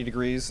 180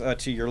 degrees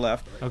to your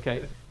left.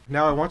 Okay.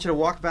 Now I want you to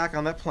walk back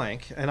on that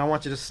plank, and I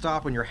want you to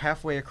stop when you're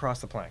halfway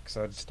across the plank.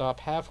 So stop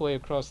halfway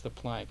across the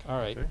plank. All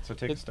right. Okay, so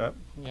take a step.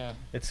 Yeah.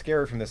 It's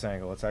scary from this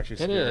angle. It's actually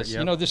scary. It is.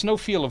 Yep. There's no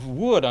feel of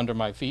wood under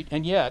my feet,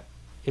 and yet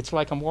it's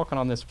like I'm walking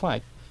on this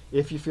plank.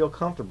 If you feel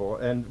comfortable,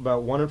 and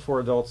about 1 in 4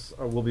 adults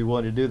will be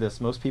willing to do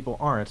this, most people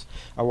aren't,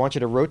 I want you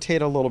to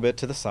rotate a little bit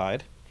to the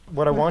side.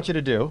 What I want you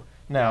to do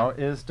now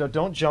is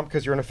don't jump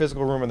because you're in a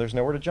physical room and there's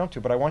nowhere to jump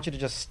to, but I want you to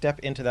just step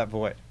into that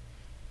void.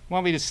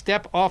 Want me to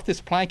step off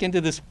this plank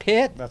into this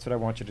pit? That's what I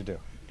want you to do.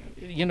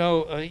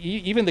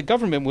 Even the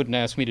government wouldn't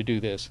ask me to do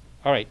this.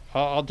 All right,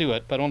 I'll do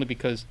it, but only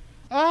because...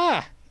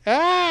 bam!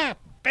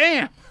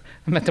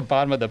 I'm at the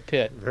bottom of the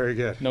pit. Very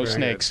good. No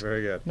snakes.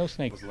 Very good. No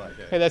snakes.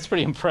 Hey, that's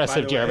pretty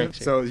impressive, Jeremy.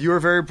 So you were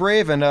very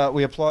brave, and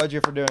we applaud you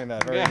for doing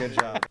that. Very good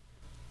job.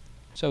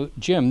 So,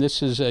 Jim,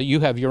 this is you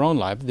have your own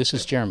lab. This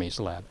is Jeremy's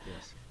lab.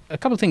 Yes. A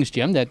couple of things,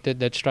 Jim,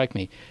 that strike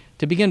me.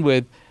 To begin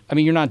with, I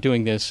mean, you're not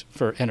doing this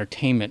for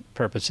entertainment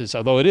purposes,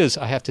 although it is,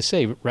 I have to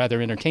say,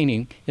 rather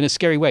entertaining in a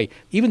scary way.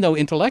 Even though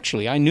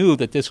intellectually I knew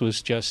that this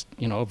was just,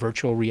 a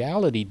virtual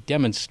reality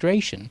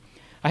demonstration,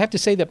 I have to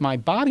say that my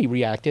body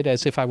reacted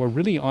as if I were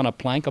really on a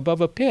plank above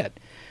a pit.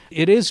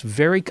 It is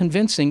very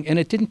convincing, and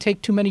it didn't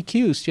take too many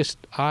cues, just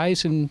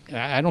eyes, and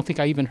I don't think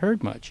I even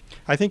heard much.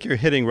 I think you're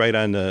hitting right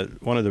on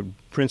one of the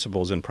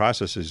principles and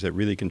processes that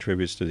really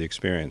contributes to the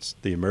experience,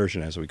 the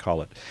immersion, as we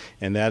call it.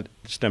 And that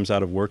stems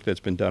out of work that's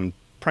been done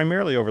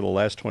primarily over the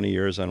last 20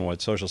 years on what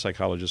social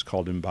psychologists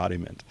called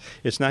embodiment.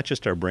 It's not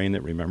just our brain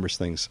that remembers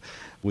things.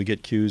 We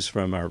get cues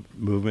from our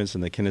movements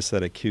and the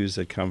kinesthetic cues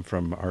that come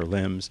from our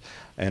limbs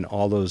and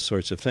all those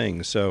sorts of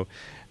things. So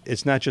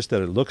it's not just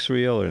that it looks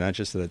real or not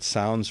just that it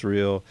sounds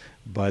real,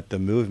 but the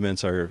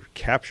movements are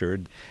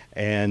captured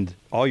and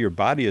all your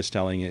body is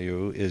telling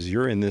you is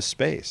you're in this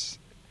space.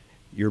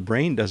 your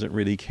brain doesn't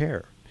really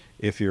care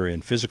if you're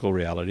in physical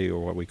reality or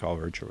what we call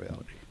virtual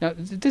reality. Now,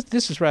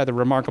 this is rather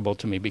remarkable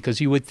to me, because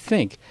you would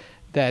think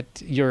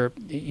that your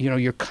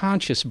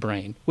conscious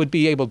brain would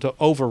be able to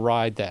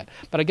override that.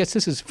 But I guess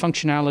this is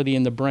functionality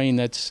in the brain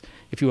that's,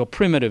 if you will,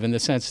 primitive in the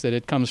sense that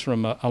it comes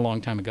from a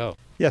long time ago.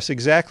 Yes,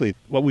 exactly.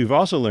 What we've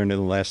also learned in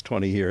the last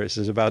 20 years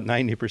is about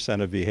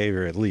 90% of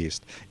behavior, at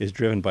least, is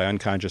driven by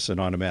unconscious and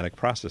automatic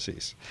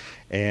processes.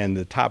 And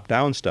the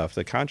top-down stuff,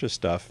 the conscious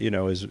stuff,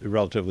 is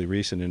relatively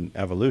recent in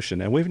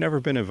evolution. And we've never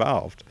been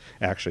evolved,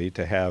 actually,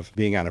 to have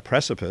being on a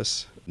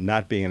precipice,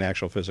 not being an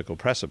actual physical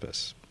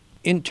precipice.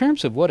 In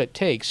terms of what it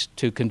takes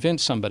to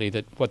convince somebody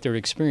that what they're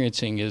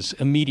experiencing is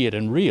immediate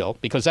and real,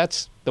 because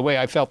that's the way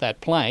I felt that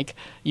plank,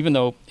 even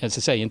though, as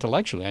I say,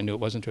 intellectually I knew it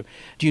wasn't true.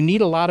 Do you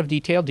need a lot of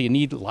detail? Do you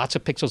need lots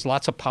of pixels,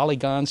 lots of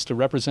polygons to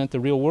represent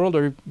the real world,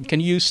 or can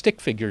you use stick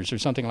figures or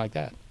something like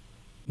that?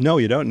 No,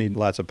 you don't need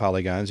lots of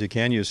polygons. You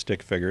can use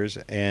stick figures,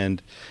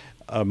 and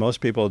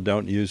most people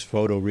don't use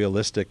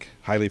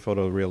highly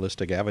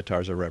photorealistic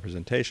avatars or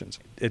representations.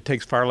 It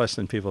takes far less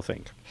than people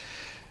think.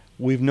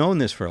 We've known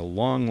this for a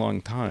long,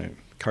 long time.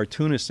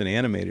 Cartoonists and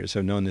animators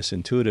have known this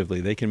intuitively.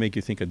 They can make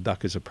you think a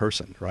duck is a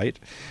person, right?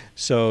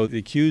 So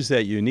the cues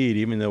that you need,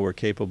 even though we're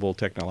capable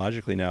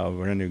technologically now of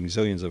rendering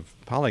zillions of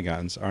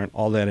polygons, aren't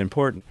all that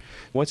important.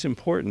 What's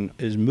important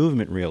is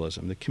movement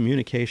realism, the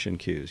communication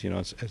cues.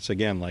 It's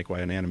again like why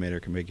an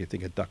animator can make you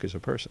think a duck is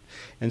a person.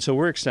 And so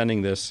we're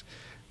extending this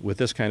with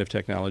this kind of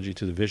technology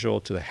to the visual,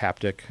 to the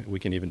haptic.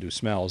 We can even do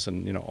smells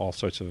and all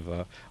sorts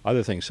of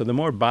other things. So the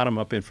more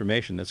bottom-up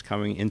information that's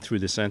coming in through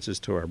the senses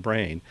to our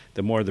brain,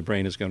 the more the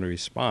brain is going to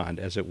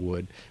respond as it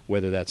would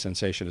whether that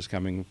sensation is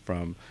coming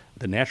from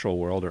the natural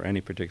world or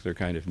any particular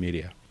kind of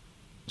media.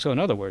 So in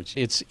other words,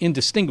 it's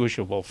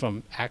indistinguishable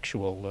from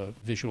actual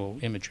visual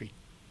imagery.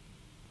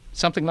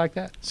 Something like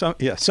that?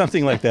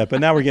 Something like that. But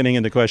now we're getting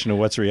into the question of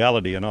what's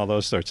reality and all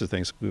those sorts of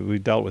things.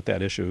 We've dealt with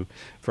that issue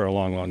for a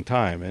long, long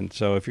time. And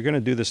so if you're going to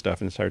do this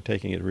stuff and start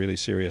taking it really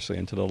seriously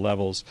and to the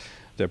levels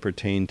that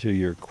pertain to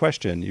your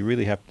question, you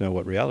really have to know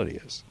what reality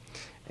is.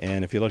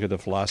 And if you look at the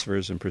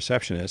philosophers and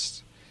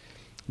perceptionists,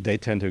 they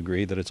tend to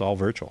agree that it's all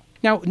virtual.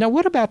 Now,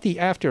 what about the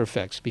after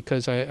effects?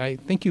 Because I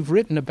think you've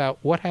written about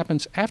what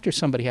happens after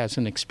somebody has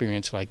an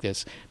experience like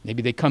this.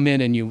 Maybe they come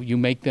in and you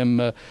make them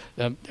a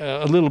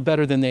little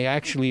better than they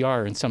actually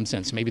are in some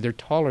sense. Maybe they're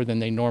taller than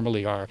they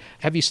normally are.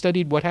 Have you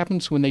studied what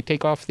happens when they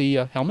take off the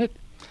helmet?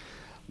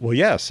 Well,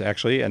 yes,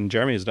 actually, and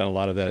Jeremy has done a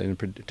lot of that in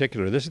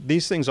particular.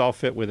 These things all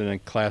fit within a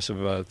class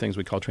of things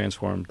we call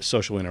transformed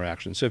social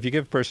interaction. So if you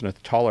give a person a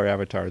taller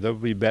avatar, they'll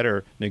be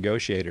better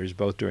negotiators,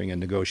 both during a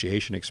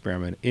negotiation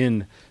experiment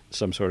in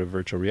some sort of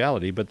virtual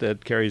reality, but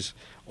that carries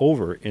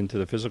over into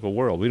the physical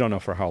world. We don't know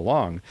for how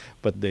long,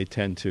 but they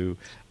tend to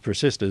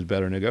persist as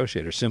better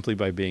negotiators simply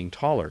by being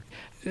taller.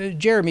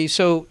 Jeremy,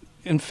 so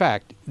in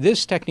fact,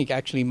 this technique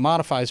actually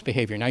modifies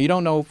behavior. Now, you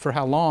don't know for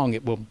how long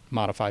it will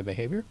modify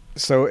behavior.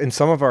 So in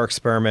some of our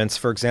experiments,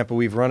 for example,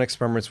 we've run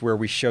experiments where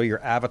we show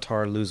your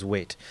avatar lose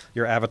weight.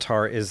 Your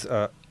avatar is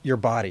your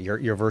body,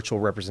 your virtual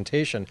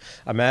representation.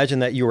 Imagine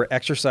that you were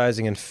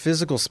exercising in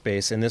physical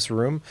space in this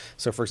room.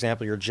 So, for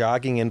example, you're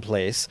jogging in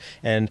place,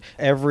 and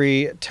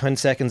every 10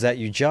 seconds that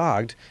you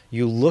jogged,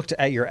 you looked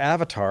at your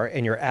avatar,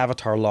 and your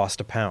avatar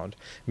lost a pound.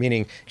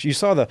 Meaning, you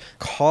saw the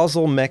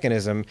causal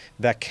mechanism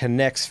that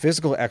connects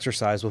physical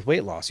exercise with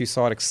weight loss. You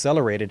saw it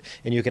accelerated,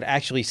 and you could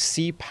actually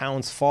see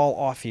pounds fall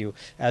off you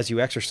as you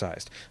exercised.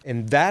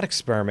 In that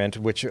experiment,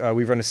 which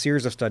we've run a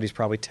series of studies,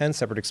 probably 10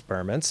 separate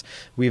experiments,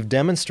 we've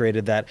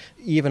demonstrated that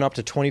even up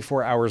to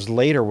 24 hours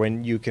later,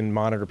 when you can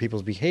monitor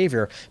people's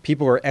behavior,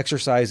 people are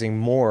exercising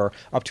more,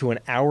 up to an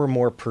hour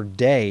more per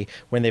day,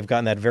 when they've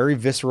gotten that very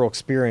visceral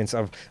experience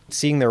of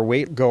seeing their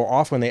weight go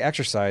off when they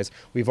exercise.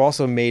 We've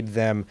also made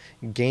them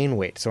gain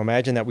weight. So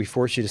imagine that we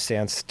force you to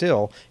stand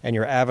still and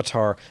your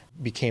avatar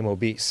became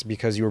obese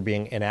because you were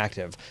being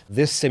inactive.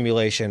 This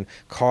simulation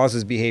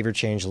causes behavior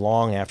change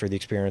long after the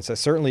experience,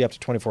 certainly up to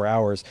 24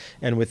 hours.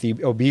 And with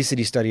the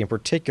obesity study in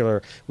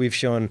particular, we've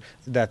shown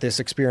that this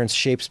experience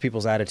shapes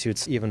people's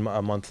attitudes even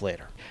a month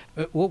later.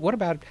 What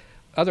about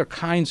other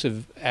kinds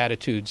of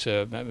attitudes,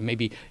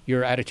 maybe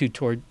your attitude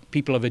toward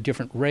people of a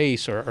different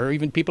race or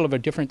even people of a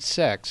different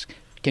sex?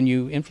 Can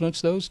you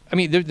influence those? I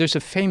mean, there's a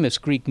famous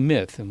Greek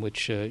myth in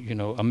which,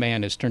 a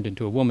man is turned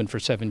into a woman for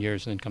 7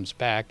 years and then comes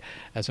back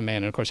as a man.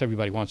 And, of course,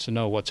 everybody wants to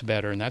know what's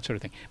better and that sort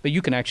of thing. But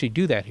you can actually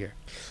do that here.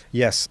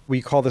 Yes,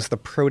 we call this the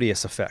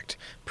Proteus effect.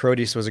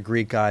 Proteus was a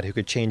Greek god who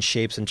could change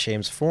shapes and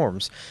change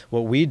forms.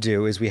 What we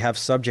do is we have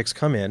subjects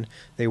come in,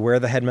 they wear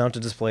the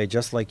head-mounted display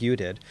just like you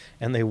did,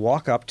 and they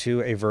walk up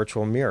to a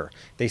virtual mirror.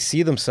 They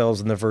see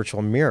themselves in the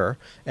virtual mirror,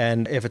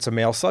 and if it's a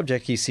male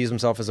subject, he sees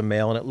himself as a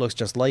male and it looks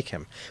just like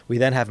him. We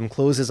then have him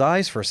close his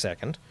eyes for a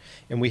second,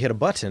 and we hit a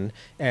button,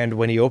 and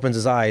when he opens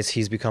his eyes,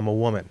 he's become a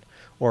woman,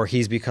 or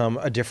he's become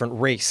a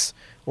different race,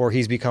 or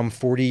he's become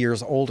 40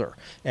 years older,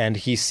 and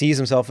he sees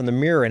himself in the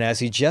mirror, and as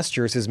he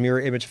gestures, his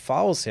mirror image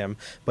follows him,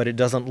 but it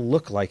doesn't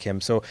look like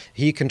him. So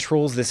he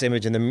controls this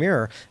image in the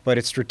mirror, but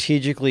it's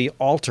strategically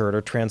altered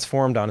or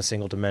transformed on a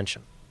single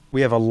dimension.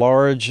 We have a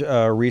large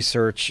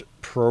research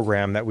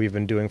program that we've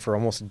been doing for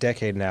almost a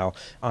decade now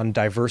on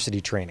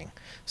diversity training.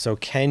 So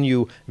can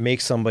you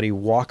make somebody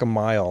walk a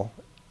mile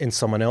in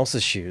someone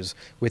else's shoes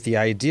with the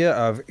idea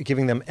of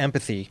giving them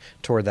empathy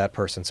toward that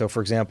person? So,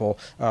 for example,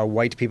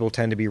 white people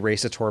tend to be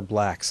racist toward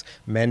blacks.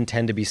 Men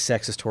tend to be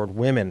sexist toward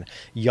women.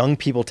 Young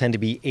people tend to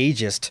be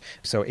ageist.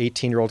 So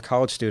 18-year-old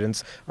college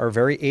students are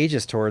very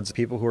ageist towards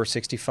people who are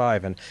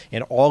 65. And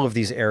in all of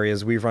these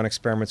areas, we've run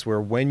experiments where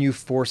when you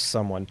force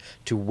someone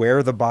to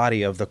wear the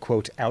body of the,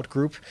 quote, out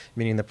group,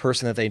 meaning the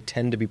person that they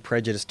tend to be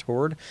prejudiced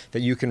toward,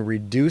 that you can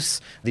reduce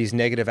these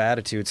negative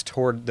attitudes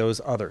toward those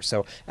others.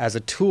 So as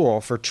a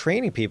tool for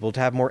training people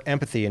to have more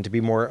empathy and to be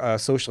more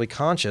socially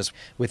conscious,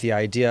 with the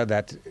idea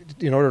that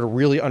in order to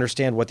really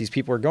understand what these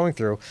people are going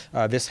through,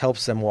 this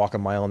helps them walk a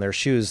mile in their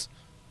shoes.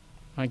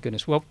 My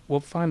goodness. Well,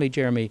 finally,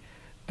 Jeremy,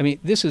 I mean,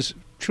 this is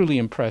truly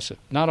impressive.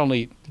 Not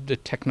only the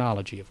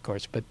technology, of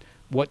course, but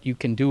what you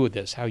can do with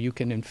this, how you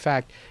can, in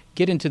fact,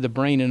 get into the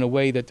brain in a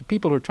way that the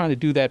people who are trying to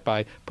do that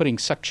by putting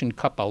suction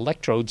cup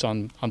electrodes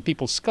on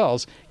people's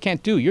skulls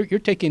can't do. You're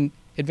taking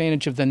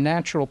advantage of the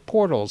natural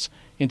portals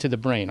into the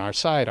brain, our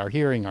sight, our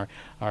hearing, our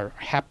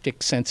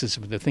haptic senses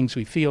of the things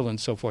we feel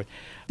and so forth.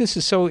 This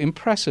is so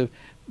impressive,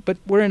 but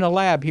we're in a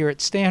lab here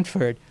at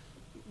Stanford.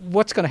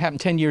 What's going to happen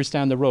 10 years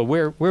down the road?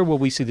 Where will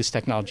we see this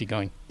technology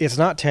going? It's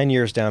not 10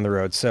 years down the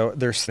road. So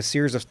there's a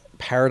series of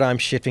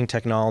paradigm-shifting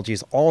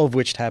technologies, all of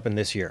which happen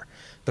this year.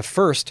 The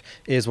first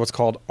is what's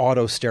called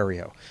auto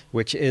stereo,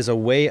 which is a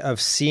way of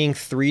seeing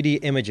 3D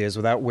images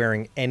without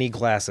wearing any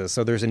glasses.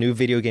 So there's a new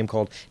video game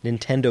called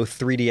Nintendo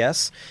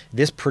 3DS.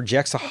 This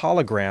projects a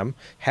hologram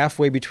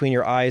halfway between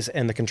your eyes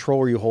and the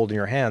controller you hold in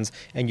your hands,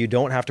 and you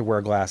don't have to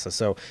wear glasses.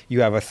 So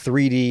you have a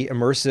 3D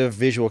immersive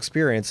visual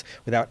experience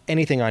without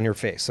anything on your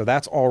face. So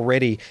that's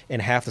already in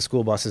half the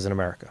school buses in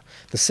America.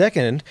 The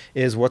second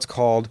is what's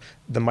called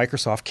the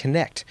Microsoft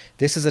Kinect.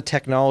 This is a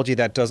technology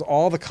that does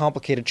all the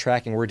complicated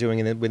tracking we're doing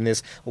in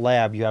this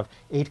lab. You have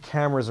 8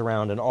 cameras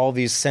around and all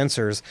these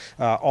sensors.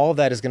 All of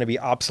that is going to be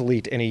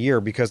obsolete in a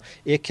year because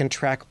it can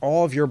track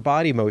all of your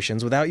body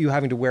motions without you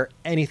having to wear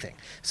anything.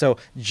 So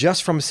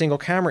just from a single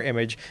camera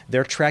image,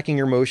 they're tracking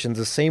your motions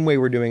the same way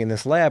we're doing in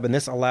this lab, and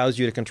this allows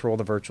you to control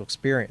the virtual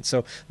experience.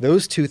 So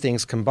those two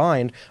things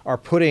combined are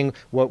putting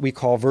what we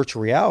call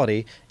virtual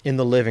reality in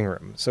the living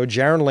room. So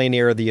Jaron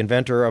Lanier, the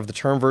inventor of the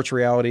term virtual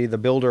reality, the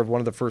builder of one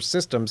of the first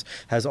systems,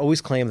 has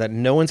always claimed that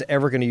no one's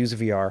ever going to use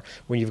VR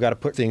when you've got to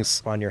put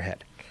things on your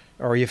head,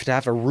 or you have to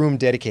have a room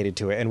dedicated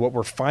to it. And what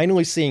we're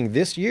finally seeing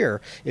this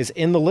year is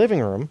in the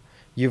living room,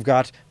 you've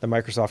got the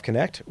Microsoft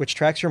Kinect, which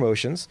tracks your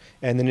motions,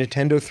 and the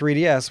Nintendo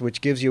 3DS,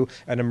 which gives you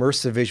an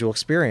immersive visual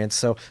experience.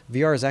 So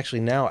VR is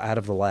actually now out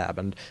of the lab.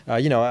 And,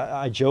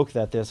 I joke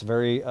that this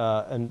very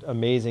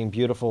amazing,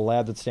 beautiful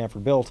lab that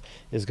Stanford built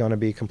is going to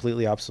be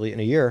completely obsolete in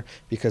a year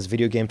because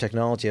video game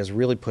technology has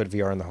really put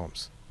VR in the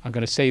homes. I'm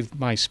going to save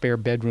my spare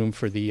bedroom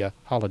for the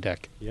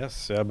holodeck.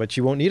 Yes, but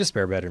you won't need a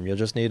spare bedroom. You'll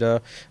just need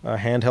a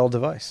handheld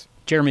device.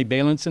 Jeremy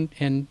Bailenson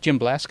and Jim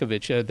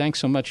Blaskovich, thanks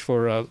so much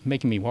for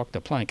making me walk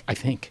the plank, I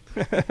think.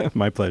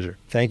 My pleasure.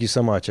 Thank you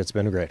so much. It's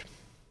been great.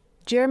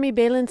 Jeremy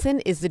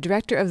Bailenson is the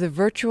director of the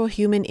Virtual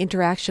Human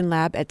Interaction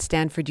Lab at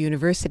Stanford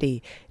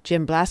University.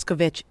 Jim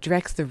Blaskovich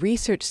directs the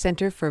Research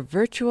Center for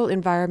Virtual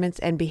Environments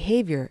and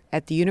Behavior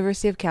at the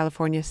University of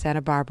California,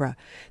 Santa Barbara.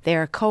 They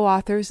are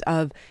co-authors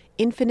of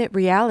Infinite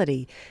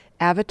Reality,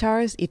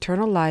 Avatars,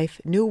 Eternal Life,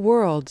 New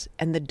Worlds,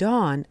 and the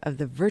Dawn of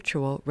the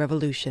Virtual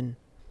Revolution.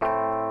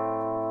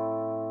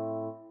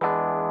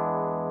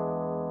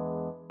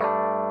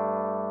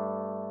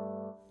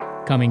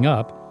 Coming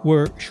up,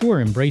 we're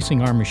sure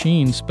embracing our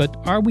machines, but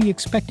are we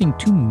expecting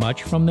too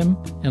much from them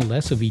and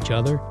less of each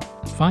other?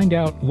 Find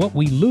out what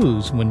we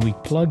lose when we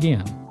plug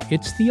in.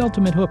 It's the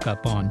ultimate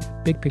hookup on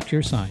Big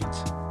Picture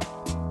Science.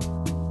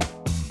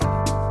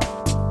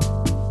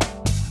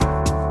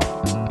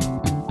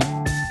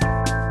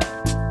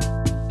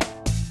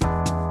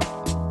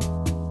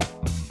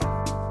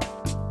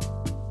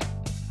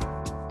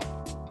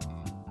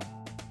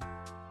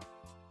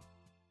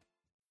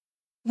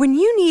 When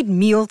you need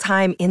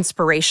mealtime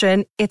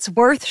inspiration, it's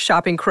worth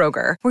shopping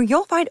Kroger, where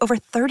you'll find over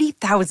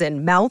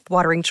 30,000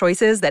 mouth-watering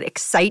choices that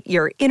excite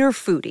your inner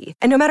foodie.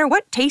 And no matter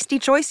what tasty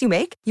choice you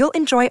make, you'll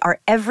enjoy our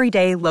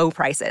everyday low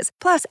prices,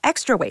 plus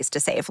extra ways to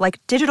save,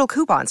 like digital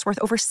coupons worth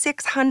over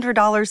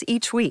 $600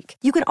 each week.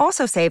 You can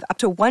also save up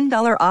to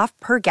 $1 off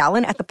per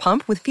gallon at the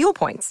pump with fuel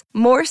points.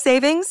 More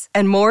savings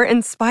and more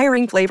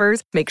inspiring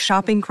flavors make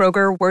shopping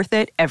Kroger worth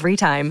it every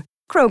time.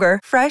 Kroger,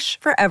 fresh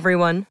for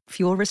everyone.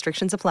 Fuel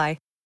restrictions apply.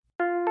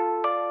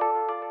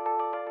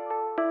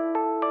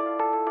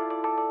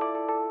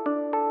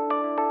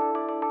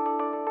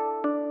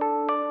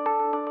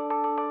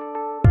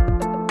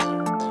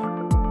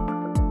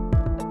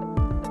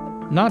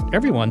 Not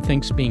everyone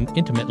thinks being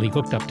intimately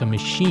hooked up to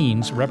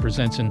machines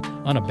represents an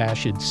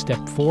unabashed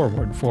step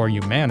forward for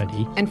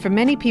humanity. And for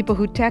many people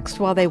who text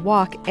while they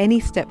walk, any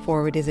step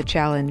forward is a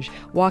challenge.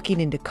 Walking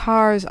into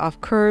cars,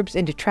 off curbs,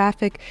 into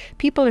traffic,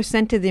 people are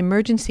sent to the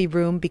emergency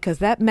room because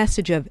that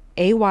message of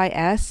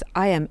AYS,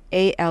 I am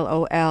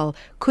ALOL,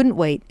 couldn't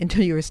wait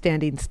until you were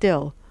standing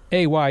still.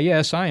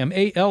 AYS, I am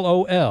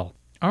ALOL.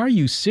 Are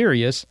you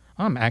serious?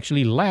 I'm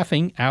actually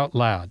laughing out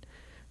loud.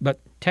 But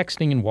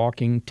texting and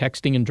walking,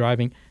 texting and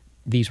driving,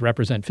 these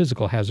represent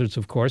physical hazards,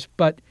 of course,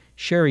 but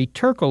Sherry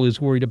Turkle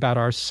is worried about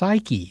our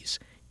psyches.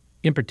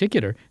 In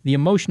particular, the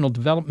emotional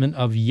development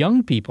of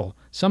young people,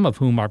 some of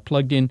whom are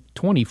plugged in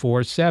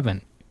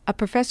 24/7. A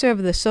professor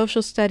of the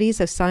social studies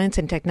of science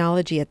and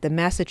technology at the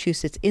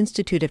Massachusetts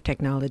Institute of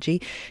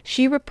Technology,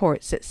 she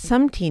reports that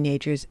some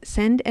teenagers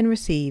send and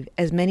receive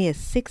as many as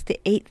 6,000 to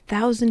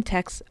 8,000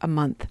 texts a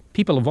month.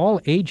 People of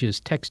all ages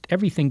text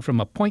everything from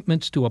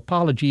appointments to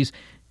apologies,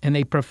 and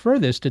they prefer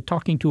this to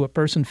talking to a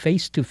person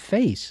face to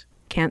face.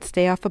 Can't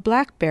stay off a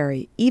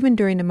BlackBerry, even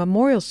during a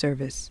memorial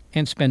service.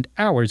 And spend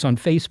hours on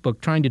Facebook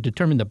trying to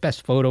determine the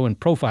best photo and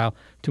profile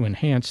to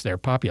enhance their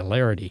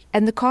popularity.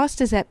 And the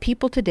cost is that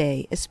people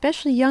today,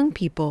 especially young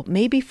people,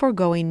 may be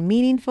foregoing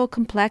meaningful,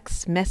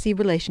 complex, messy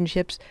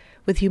relationships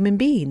with human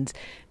beings,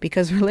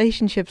 because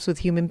relationships with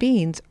human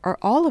beings are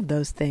all of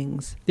those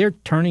things. They're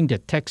turning to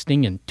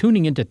texting and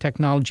tuning into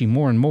technology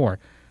more and more.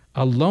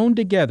 Alone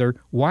Together,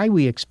 Why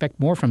We Expect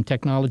More from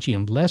Technology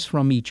and Less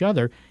from Each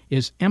Other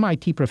is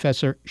MIT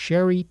professor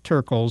Sherry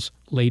Turkle's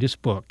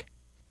latest book.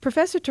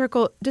 Professor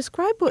Turkle,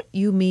 describe what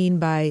you mean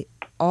by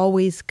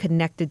always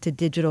connected to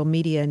digital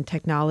media and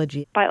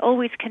technology. By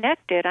always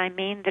connected, I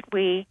mean that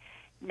we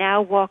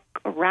now walk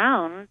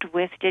around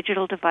with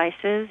digital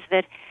devices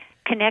that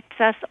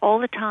connects us all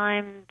the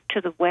time to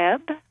the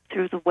web,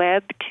 through the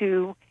web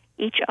to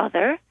each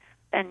other.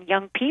 And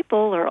young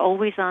people are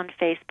always on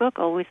Facebook,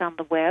 always on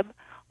the web,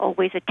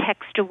 always a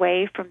text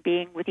away from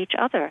being with each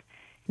other.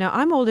 Now,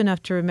 I'm old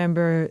enough to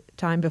remember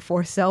time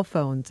before cell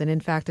phones, and in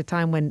fact, a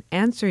time when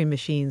answering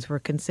machines were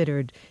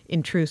considered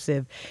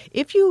intrusive.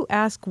 If you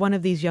ask one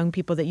of these young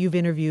people that you've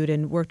interviewed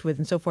and worked with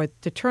and so forth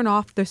to turn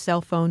off their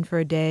cell phone for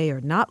a day or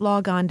not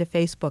log on to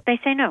Facebook, they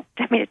say no.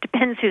 I mean, it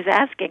depends who's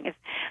asking. If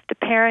the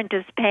parent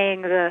is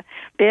paying the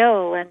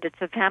bill and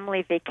it's a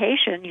family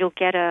vacation, you'll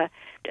get a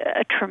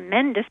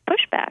tremendous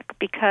pushback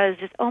because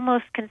it's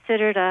almost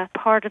considered a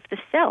part of the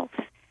self.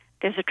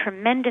 There's a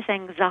tremendous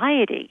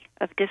anxiety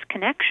of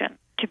disconnection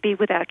to be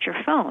without your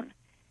phone.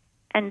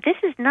 And this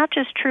is not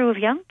just true of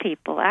young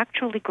people.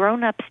 Actually,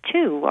 grown-ups,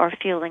 too, are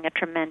feeling a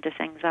tremendous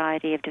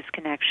anxiety of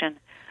disconnection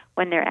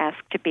when they're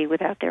asked to be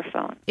without their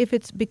phone. If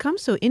it's become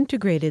so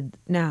integrated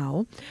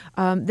now,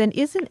 then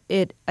isn't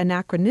it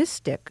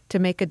anachronistic to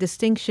make a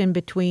distinction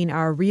between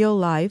our real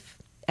life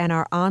and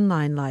our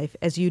online life,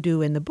 as you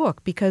do in the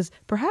book? Because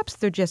perhaps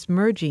they're just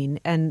merging,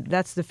 and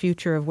that's the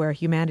future of where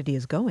humanity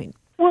is going.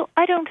 Well,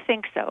 I don't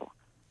think so.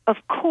 Of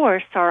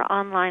course, our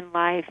online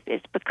life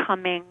is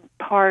becoming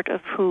part of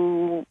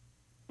who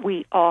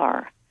we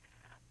are.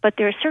 But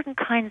there are certain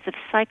kinds of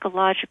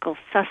psychological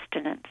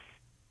sustenance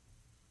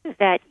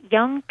that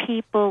young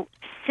people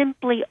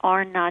simply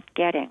are not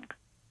getting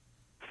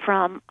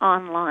from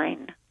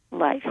online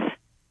life,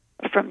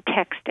 from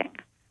texting,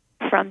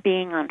 from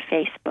being on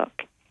Facebook.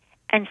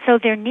 And so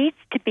there needs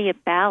to be a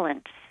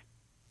balance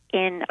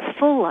in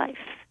full life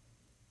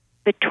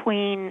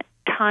between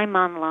time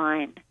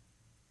online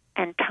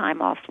and time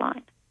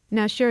offline.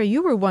 Now, Sherry,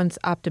 you were once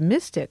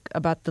optimistic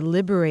about the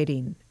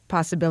liberating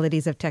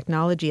possibilities of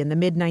technology. In the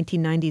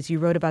mid-1990s, you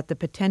wrote about the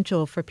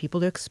potential for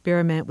people to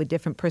experiment with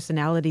different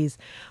personalities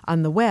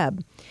on the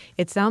web.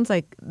 It sounds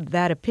like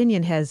that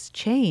opinion has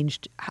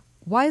changed.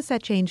 Why has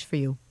that changed for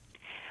you?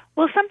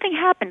 Well, something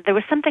happened. There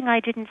was something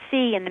I didn't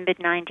see in the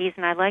mid-90s,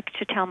 and I like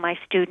to tell my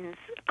students,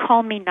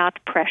 call me not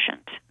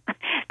prescient.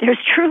 There's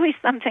truly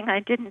something I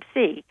didn't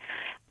see.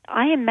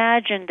 I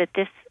imagined that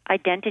this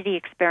identity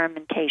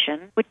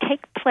experimentation would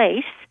take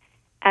place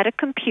at a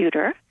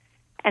computer,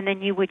 and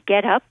then you would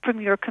get up from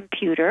your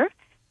computer,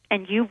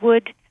 and you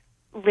would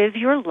live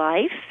your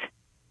life,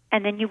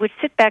 and then you would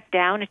sit back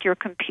down at your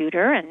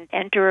computer and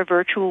enter a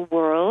virtual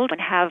world and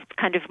have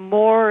kind of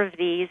more of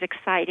these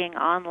exciting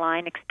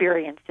online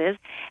experiences,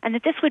 and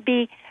that this would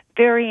be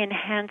very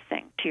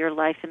enhancing to your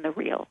life in the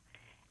real,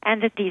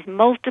 and that these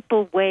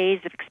multiple ways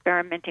of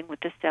experimenting with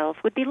the self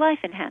would be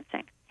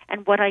life-enhancing.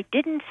 And what I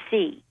didn't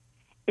see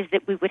is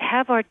that we would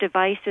have our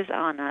devices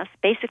on us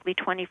basically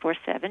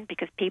 24/7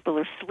 because people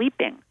are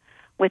sleeping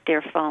with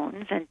their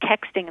phones and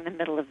texting in the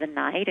middle of the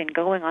night and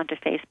going onto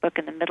Facebook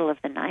in the middle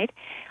of the night,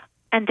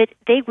 and that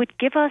they would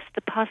give us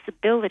the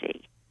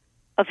possibility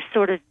of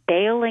sort of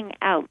bailing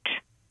out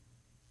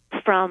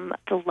from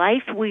the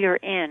life we are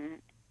in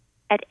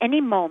at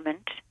any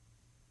moment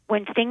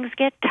when things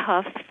get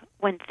tough,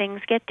 when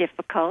things get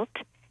difficult,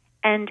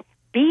 and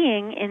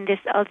being in this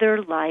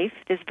other life,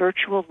 this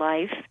virtual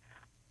life,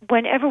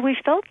 whenever we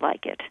felt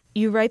like it.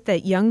 You write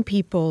that young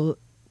people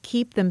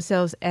keep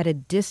themselves at a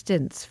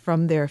distance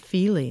from their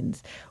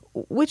feelings.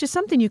 which is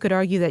something you could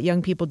argue that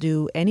young people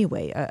do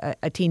anyway,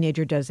 a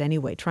teenager does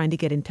anyway, trying to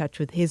get in touch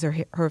with his or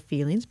her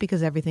feelings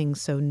because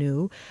everything's so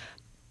new.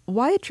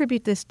 Why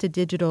attribute this to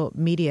digital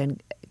media?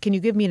 And can you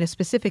give me a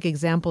specific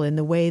example in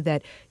the way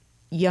that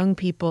young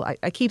people,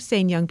 I keep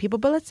saying young people,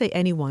 but let's say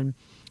anyone,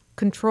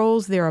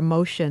 controls their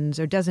emotions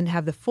or doesn't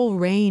have the full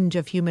range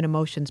of human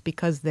emotions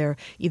because they're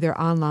either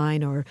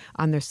online or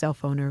on their cell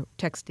phone or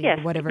texting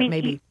or whatever it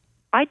may be?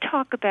 I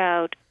talk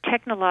about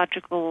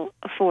technological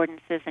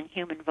affordances and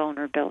human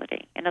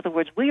vulnerability. In other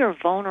words, we are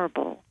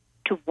vulnerable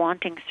to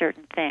wanting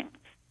certain things.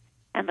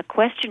 And the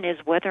question is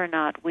whether or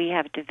not we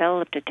have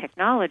developed a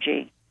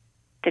technology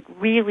that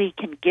really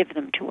can give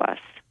them to us.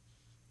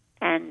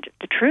 And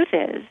the truth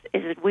is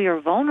that we are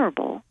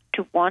vulnerable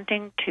to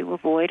wanting to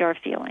avoid our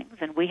feelings,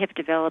 and we have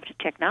developed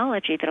a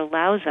technology that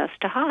allows us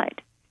to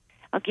hide.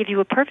 I'll give you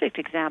a perfect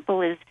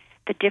example is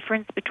the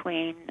difference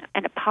between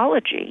an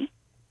apology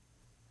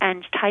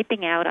and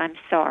typing out "I'm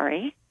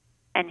sorry"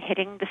 and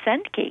hitting the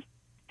send key.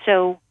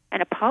 So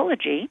an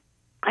apology,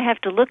 I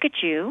have to look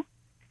at you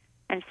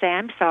and say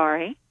 "I'm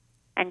sorry"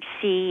 and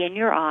see in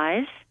your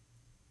eyes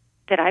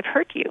that I've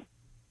hurt you.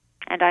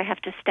 And I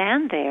have to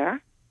stand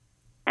there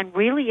and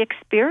really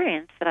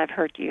experience that I've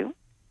hurt you.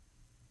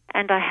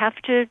 And I have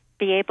to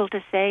be able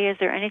to say, is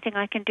there anything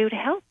I can do to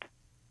help?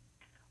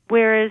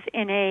 Whereas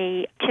in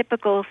a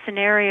typical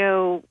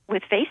scenario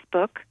with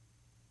Facebook,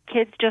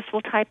 kids just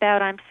will type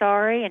out "I'm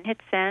sorry" and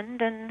hit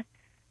send, and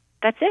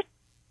that's it.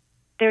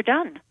 They're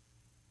done.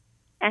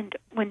 And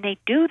when they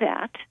do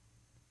that,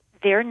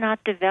 they're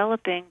not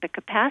developing the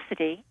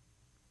capacity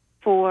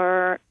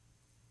for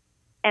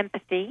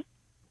empathy,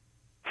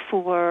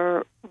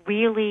 for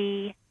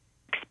really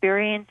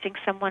experiencing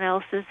someone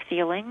else's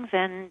feelings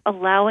and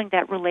allowing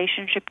that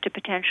relationship to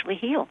potentially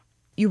heal.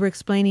 You were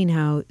explaining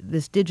how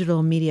this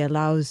digital media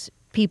allows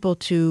people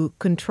to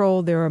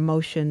control their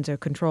emotions or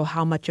control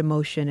how much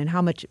emotion and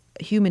how much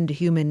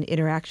human-to-human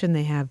interaction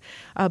they have.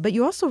 But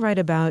you also write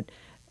about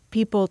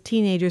people,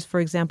 teenagers, for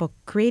example,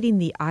 creating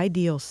the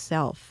ideal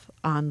self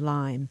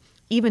online,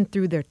 even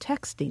through their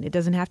texting. It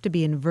doesn't have to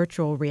be in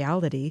virtual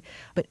reality,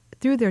 but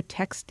through their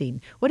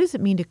texting. What does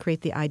it mean to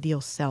create the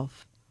ideal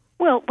self?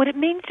 Well, what it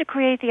means to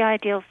create the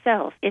ideal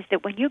self is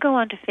that when you go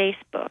onto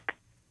Facebook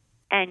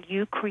and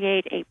you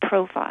create a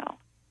profile,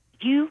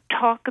 you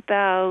talk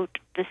about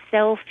the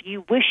self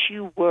you wish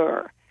you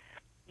were.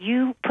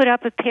 You put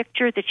up a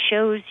picture that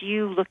shows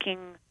you looking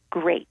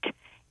great.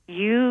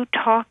 You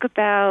talk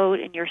about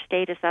in your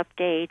status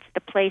updates the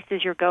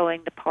places you're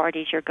going, the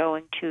parties you're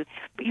going to.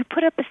 You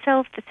put up a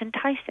self that's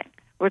enticing,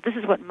 or this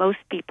is what most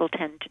people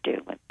tend to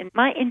do. In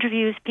my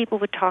interviews, people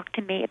would talk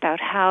to me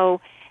about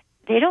how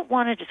they don't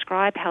want to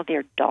describe how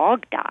their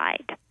dog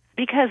died,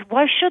 because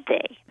why should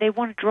they? They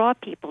want to draw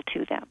people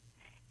to them.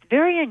 It's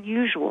very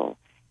unusual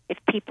if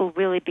people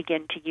really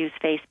begin to use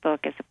Facebook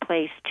as a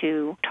place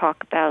to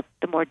talk about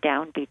the more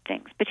downbeat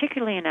things,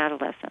 particularly in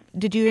adolescence.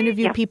 Did you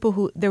interview people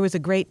who there was a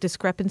great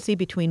discrepancy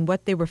between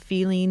what they were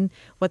feeling,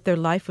 what their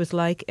life was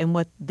like, and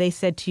what they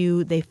said to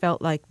you they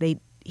felt like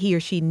he or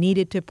she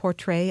needed to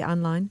portray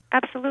online?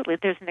 Absolutely.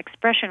 There's an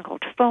expression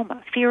called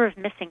FOMO, fear of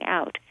missing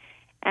out.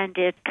 And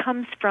it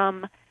comes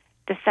from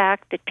the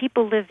fact that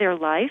people live their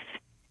life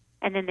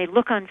and then they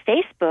look on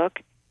Facebook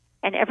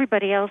and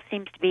everybody else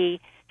seems to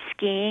be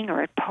skiing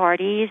or at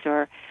parties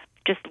or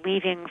just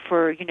leaving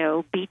for,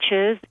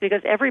 beaches,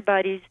 because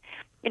everybody's,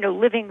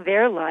 living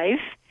their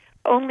life,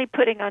 only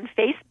putting on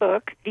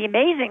Facebook the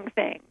amazing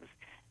things.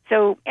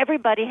 So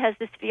everybody has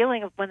this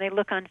feeling of when they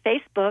look on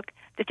Facebook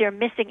that they're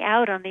missing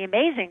out on the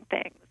amazing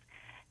things.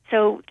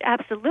 So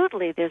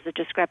absolutely there's a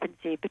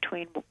discrepancy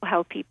between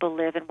how people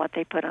live and what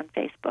they put on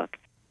Facebook.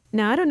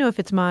 Now, I don't know if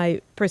it's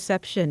my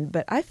perception,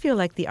 but I feel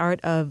like the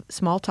art of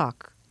small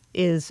talk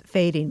is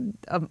fading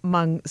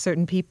among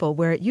certain people,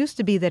 where it used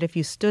to be that if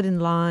you stood in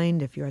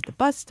line, if you're at the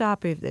bus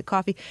stop, or if the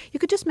coffee, you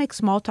could just make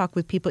small talk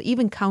with people,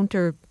 even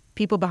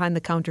people behind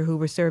the counter who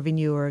were serving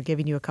you or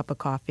giving you a cup of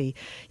coffee.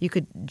 You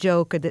could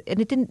joke, and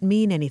it didn't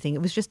mean anything.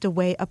 It was just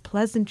a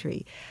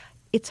pleasantry.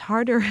 It's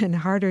harder and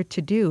harder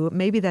to do.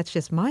 Maybe that's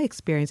just my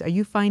experience. Are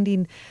you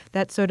finding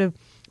that sort of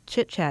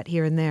chit-chat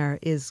here and there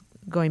is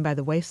going by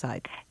the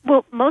wayside?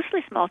 Well,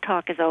 mostly small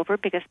talk is over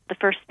because the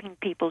first thing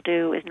people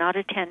do is not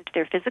attend to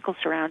their physical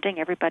surrounding.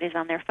 Everybody's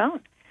on their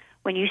phone.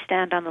 When you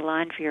stand on the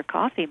line for your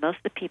coffee, most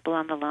of the people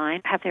on the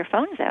line have their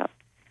phones out.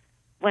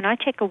 When I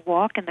take a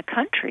walk in the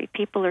country,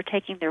 people are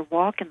taking their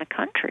walk in the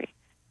country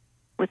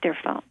with their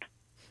phone.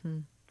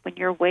 When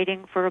you're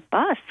waiting for a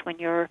bus, when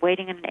you're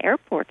waiting in an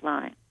airport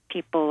line,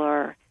 people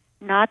are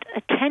not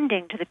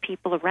attending to the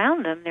people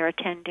around them. They're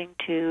attending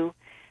to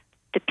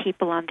the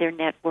people on their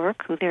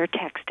network who they're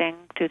texting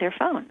through their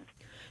phones.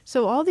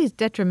 So all these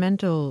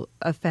detrimental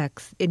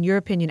effects, in your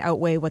opinion,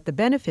 outweigh what the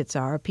benefits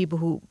are. People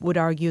who would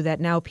argue that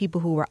now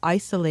people who were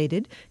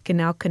isolated can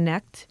now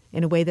connect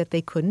in a way that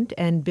they couldn't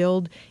and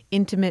build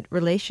intimate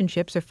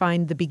relationships or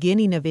find the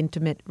beginning of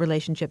intimate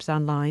relationships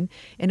online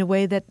in a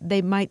way that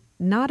they might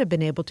not have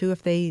been able to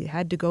if they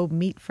had to go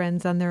meet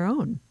friends on their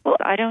own. Well,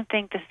 I don't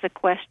think this is a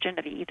question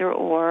of either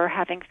or,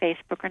 having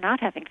Facebook or not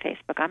having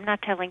Facebook. I'm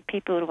not telling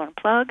people to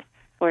unplug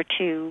or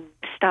to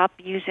stop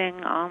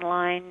using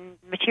online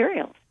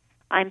materials.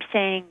 I'm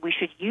saying we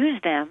should use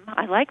them.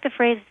 I like the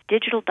phrase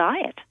digital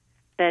diet,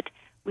 that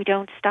we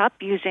don't stop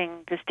using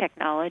this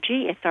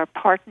technology. It's our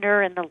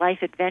partner in the life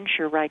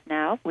adventure right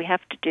now. What we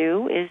have to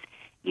do is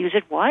use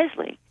it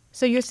wisely.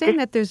 So you're saying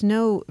that there's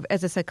no,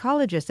 as a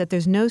psychologist, that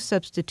there's no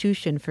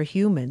substitution for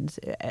humans,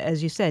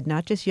 as you said,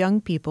 not just young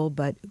people,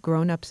 but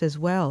grown-ups as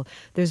well.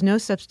 There's no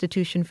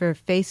substitution for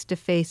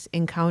face-to-face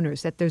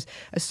encounters, that there's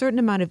a certain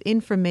amount of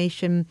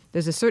information,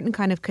 there's a certain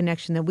kind of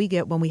connection that we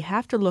get when we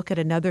have to look at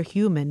another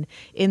human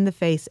in the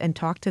face and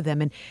talk to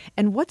them.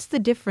 And what's the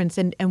difference?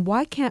 And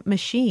why can't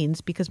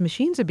machines, because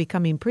machines are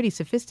becoming pretty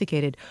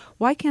sophisticated,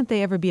 why can't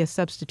they ever be a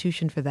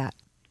substitution for that?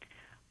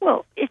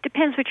 Well, it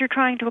depends what you're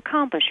trying to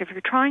accomplish. If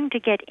you're trying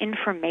to get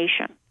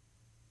information,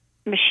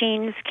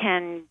 machines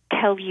can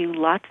tell you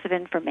lots of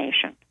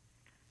information,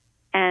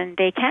 and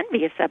they can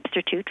be a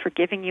substitute for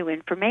giving you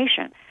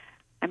information.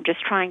 I'm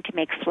just trying to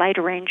make flight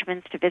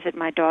arrangements to visit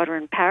my daughter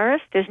in Paris.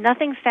 There's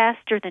nothing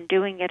faster than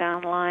doing it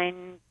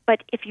online.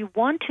 But if you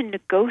want to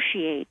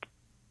negotiate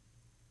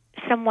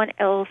someone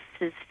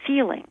else's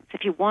feelings,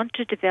 if you want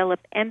to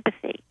develop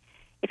empathy,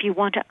 if you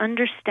want to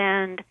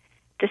understand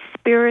the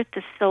spirit,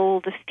 the soul,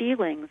 the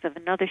feelings of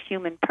another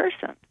human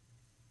person,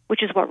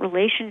 which is what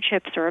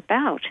relationships are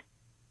about,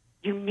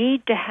 you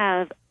need to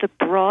have the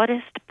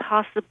broadest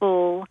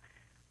possible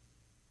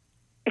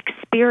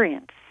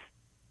experience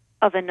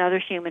of another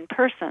human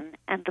person,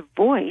 and the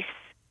voice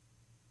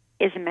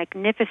is a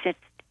magnificent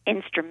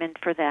instrument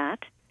for that.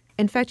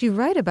 In fact, you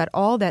write about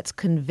all that's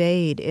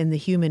conveyed in the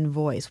human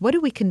voice. What do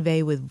we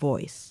convey with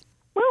voice?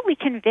 Well, we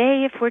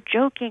convey if we're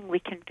joking, we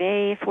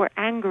convey if we're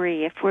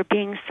angry, if we're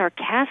being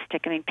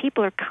sarcastic. I mean,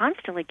 people are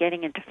constantly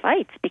getting into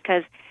fights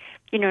because,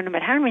 no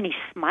matter how many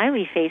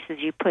smiley faces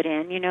you put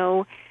in,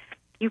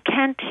 you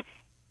can't,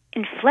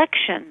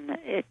 inflection,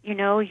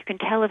 you can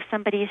tell if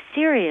somebody is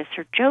serious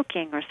or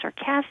joking or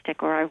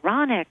sarcastic or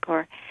ironic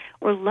or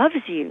loves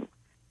you.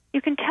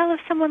 You can tell if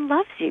someone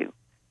loves you.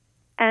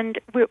 And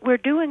we're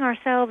doing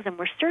ourselves, and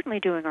we're certainly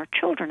doing our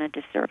children, a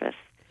disservice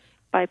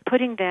by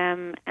putting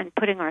them and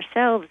putting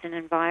ourselves in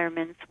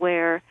environments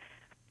where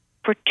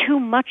for too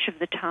much of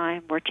the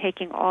time we're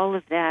taking all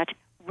of that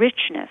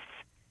richness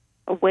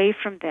away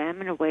from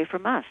them and away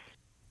from us.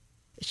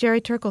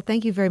 Sherry Turkle,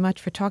 thank you very much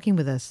for talking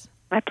with us.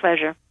 My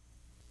pleasure.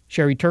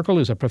 Sherry Turkle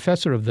is a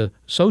professor of the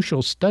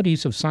Social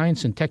Studies of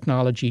Science and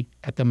Technology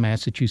at the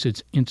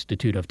Massachusetts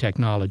Institute of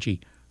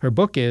Technology. Her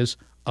book is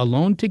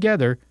Alone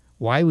Together,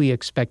 Why We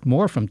Expect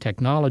More from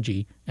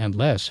Technology and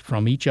Less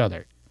from Each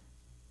Other.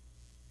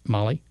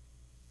 Molly?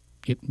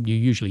 You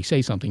usually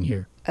say something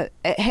here.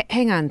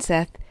 Hang on,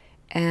 Seth.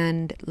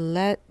 And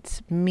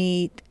let's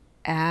meet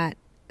at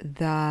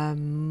the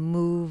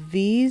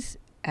movies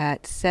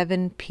at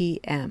 7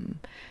 p.m.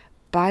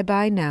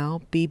 Bye-bye now,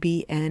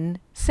 BBN,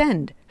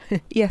 send.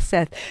 Yes,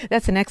 Seth,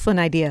 that's an excellent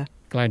idea.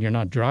 Glad you're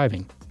not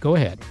driving. Go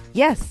ahead.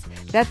 Yes,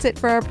 that's it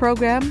for our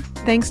program.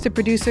 Thanks to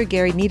producer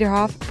Gary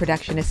Niederhoff,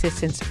 production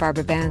assistants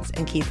Barbara Vance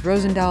and Keith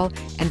Rosendahl,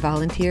 and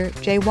volunteer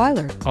Jay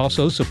Weiler.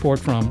 Also support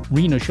from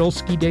Rena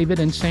Shulsky-David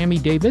and Sammy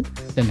David,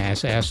 the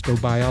NASA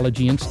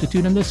Astrobiology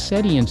Institute and the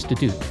SETI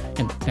Institute.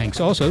 And thanks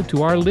also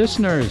to our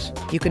listeners.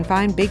 You can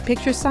find Big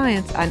Picture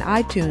Science on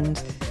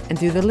iTunes and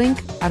through the link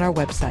on our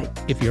website.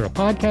 If you're a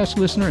podcast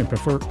listener and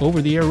prefer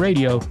over-the-air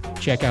radio,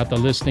 check out the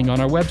listing on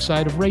our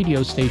website of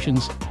radio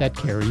stations that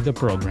carry the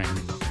program.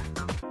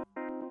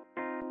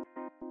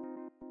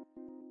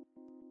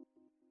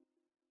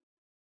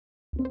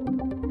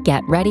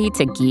 Get ready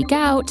to geek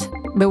out.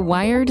 The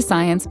Wired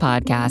Science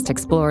Podcast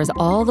explores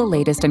all the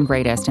latest and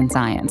greatest in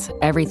science.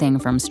 Everything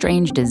from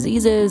strange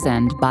diseases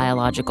and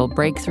biological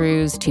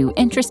breakthroughs to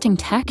interesting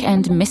tech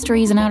and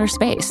mysteries in outer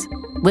space.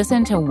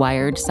 Listen to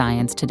Wired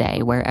Science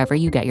today wherever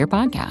you get your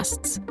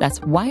podcasts.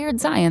 That's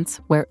Wired Science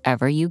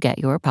wherever you get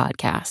your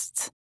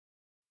podcasts.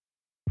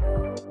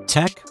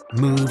 Tech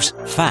moves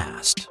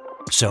fast,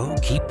 so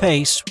keep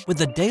pace with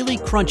the Daily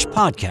Crunch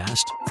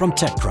podcast from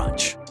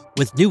TechCrunch.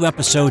 With new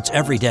episodes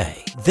every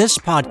day, this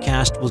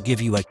podcast will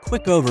give you a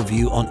quick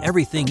overview on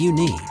everything you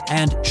need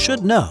and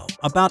should know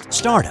about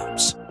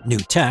startups, new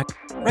tech,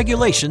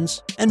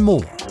 regulations, and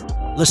more.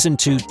 Listen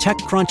to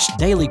TechCrunch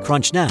Daily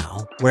Crunch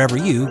now, wherever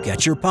you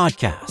get your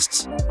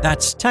podcasts.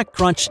 That's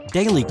TechCrunch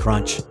Daily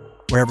Crunch,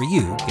 wherever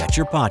you get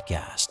your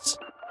podcasts.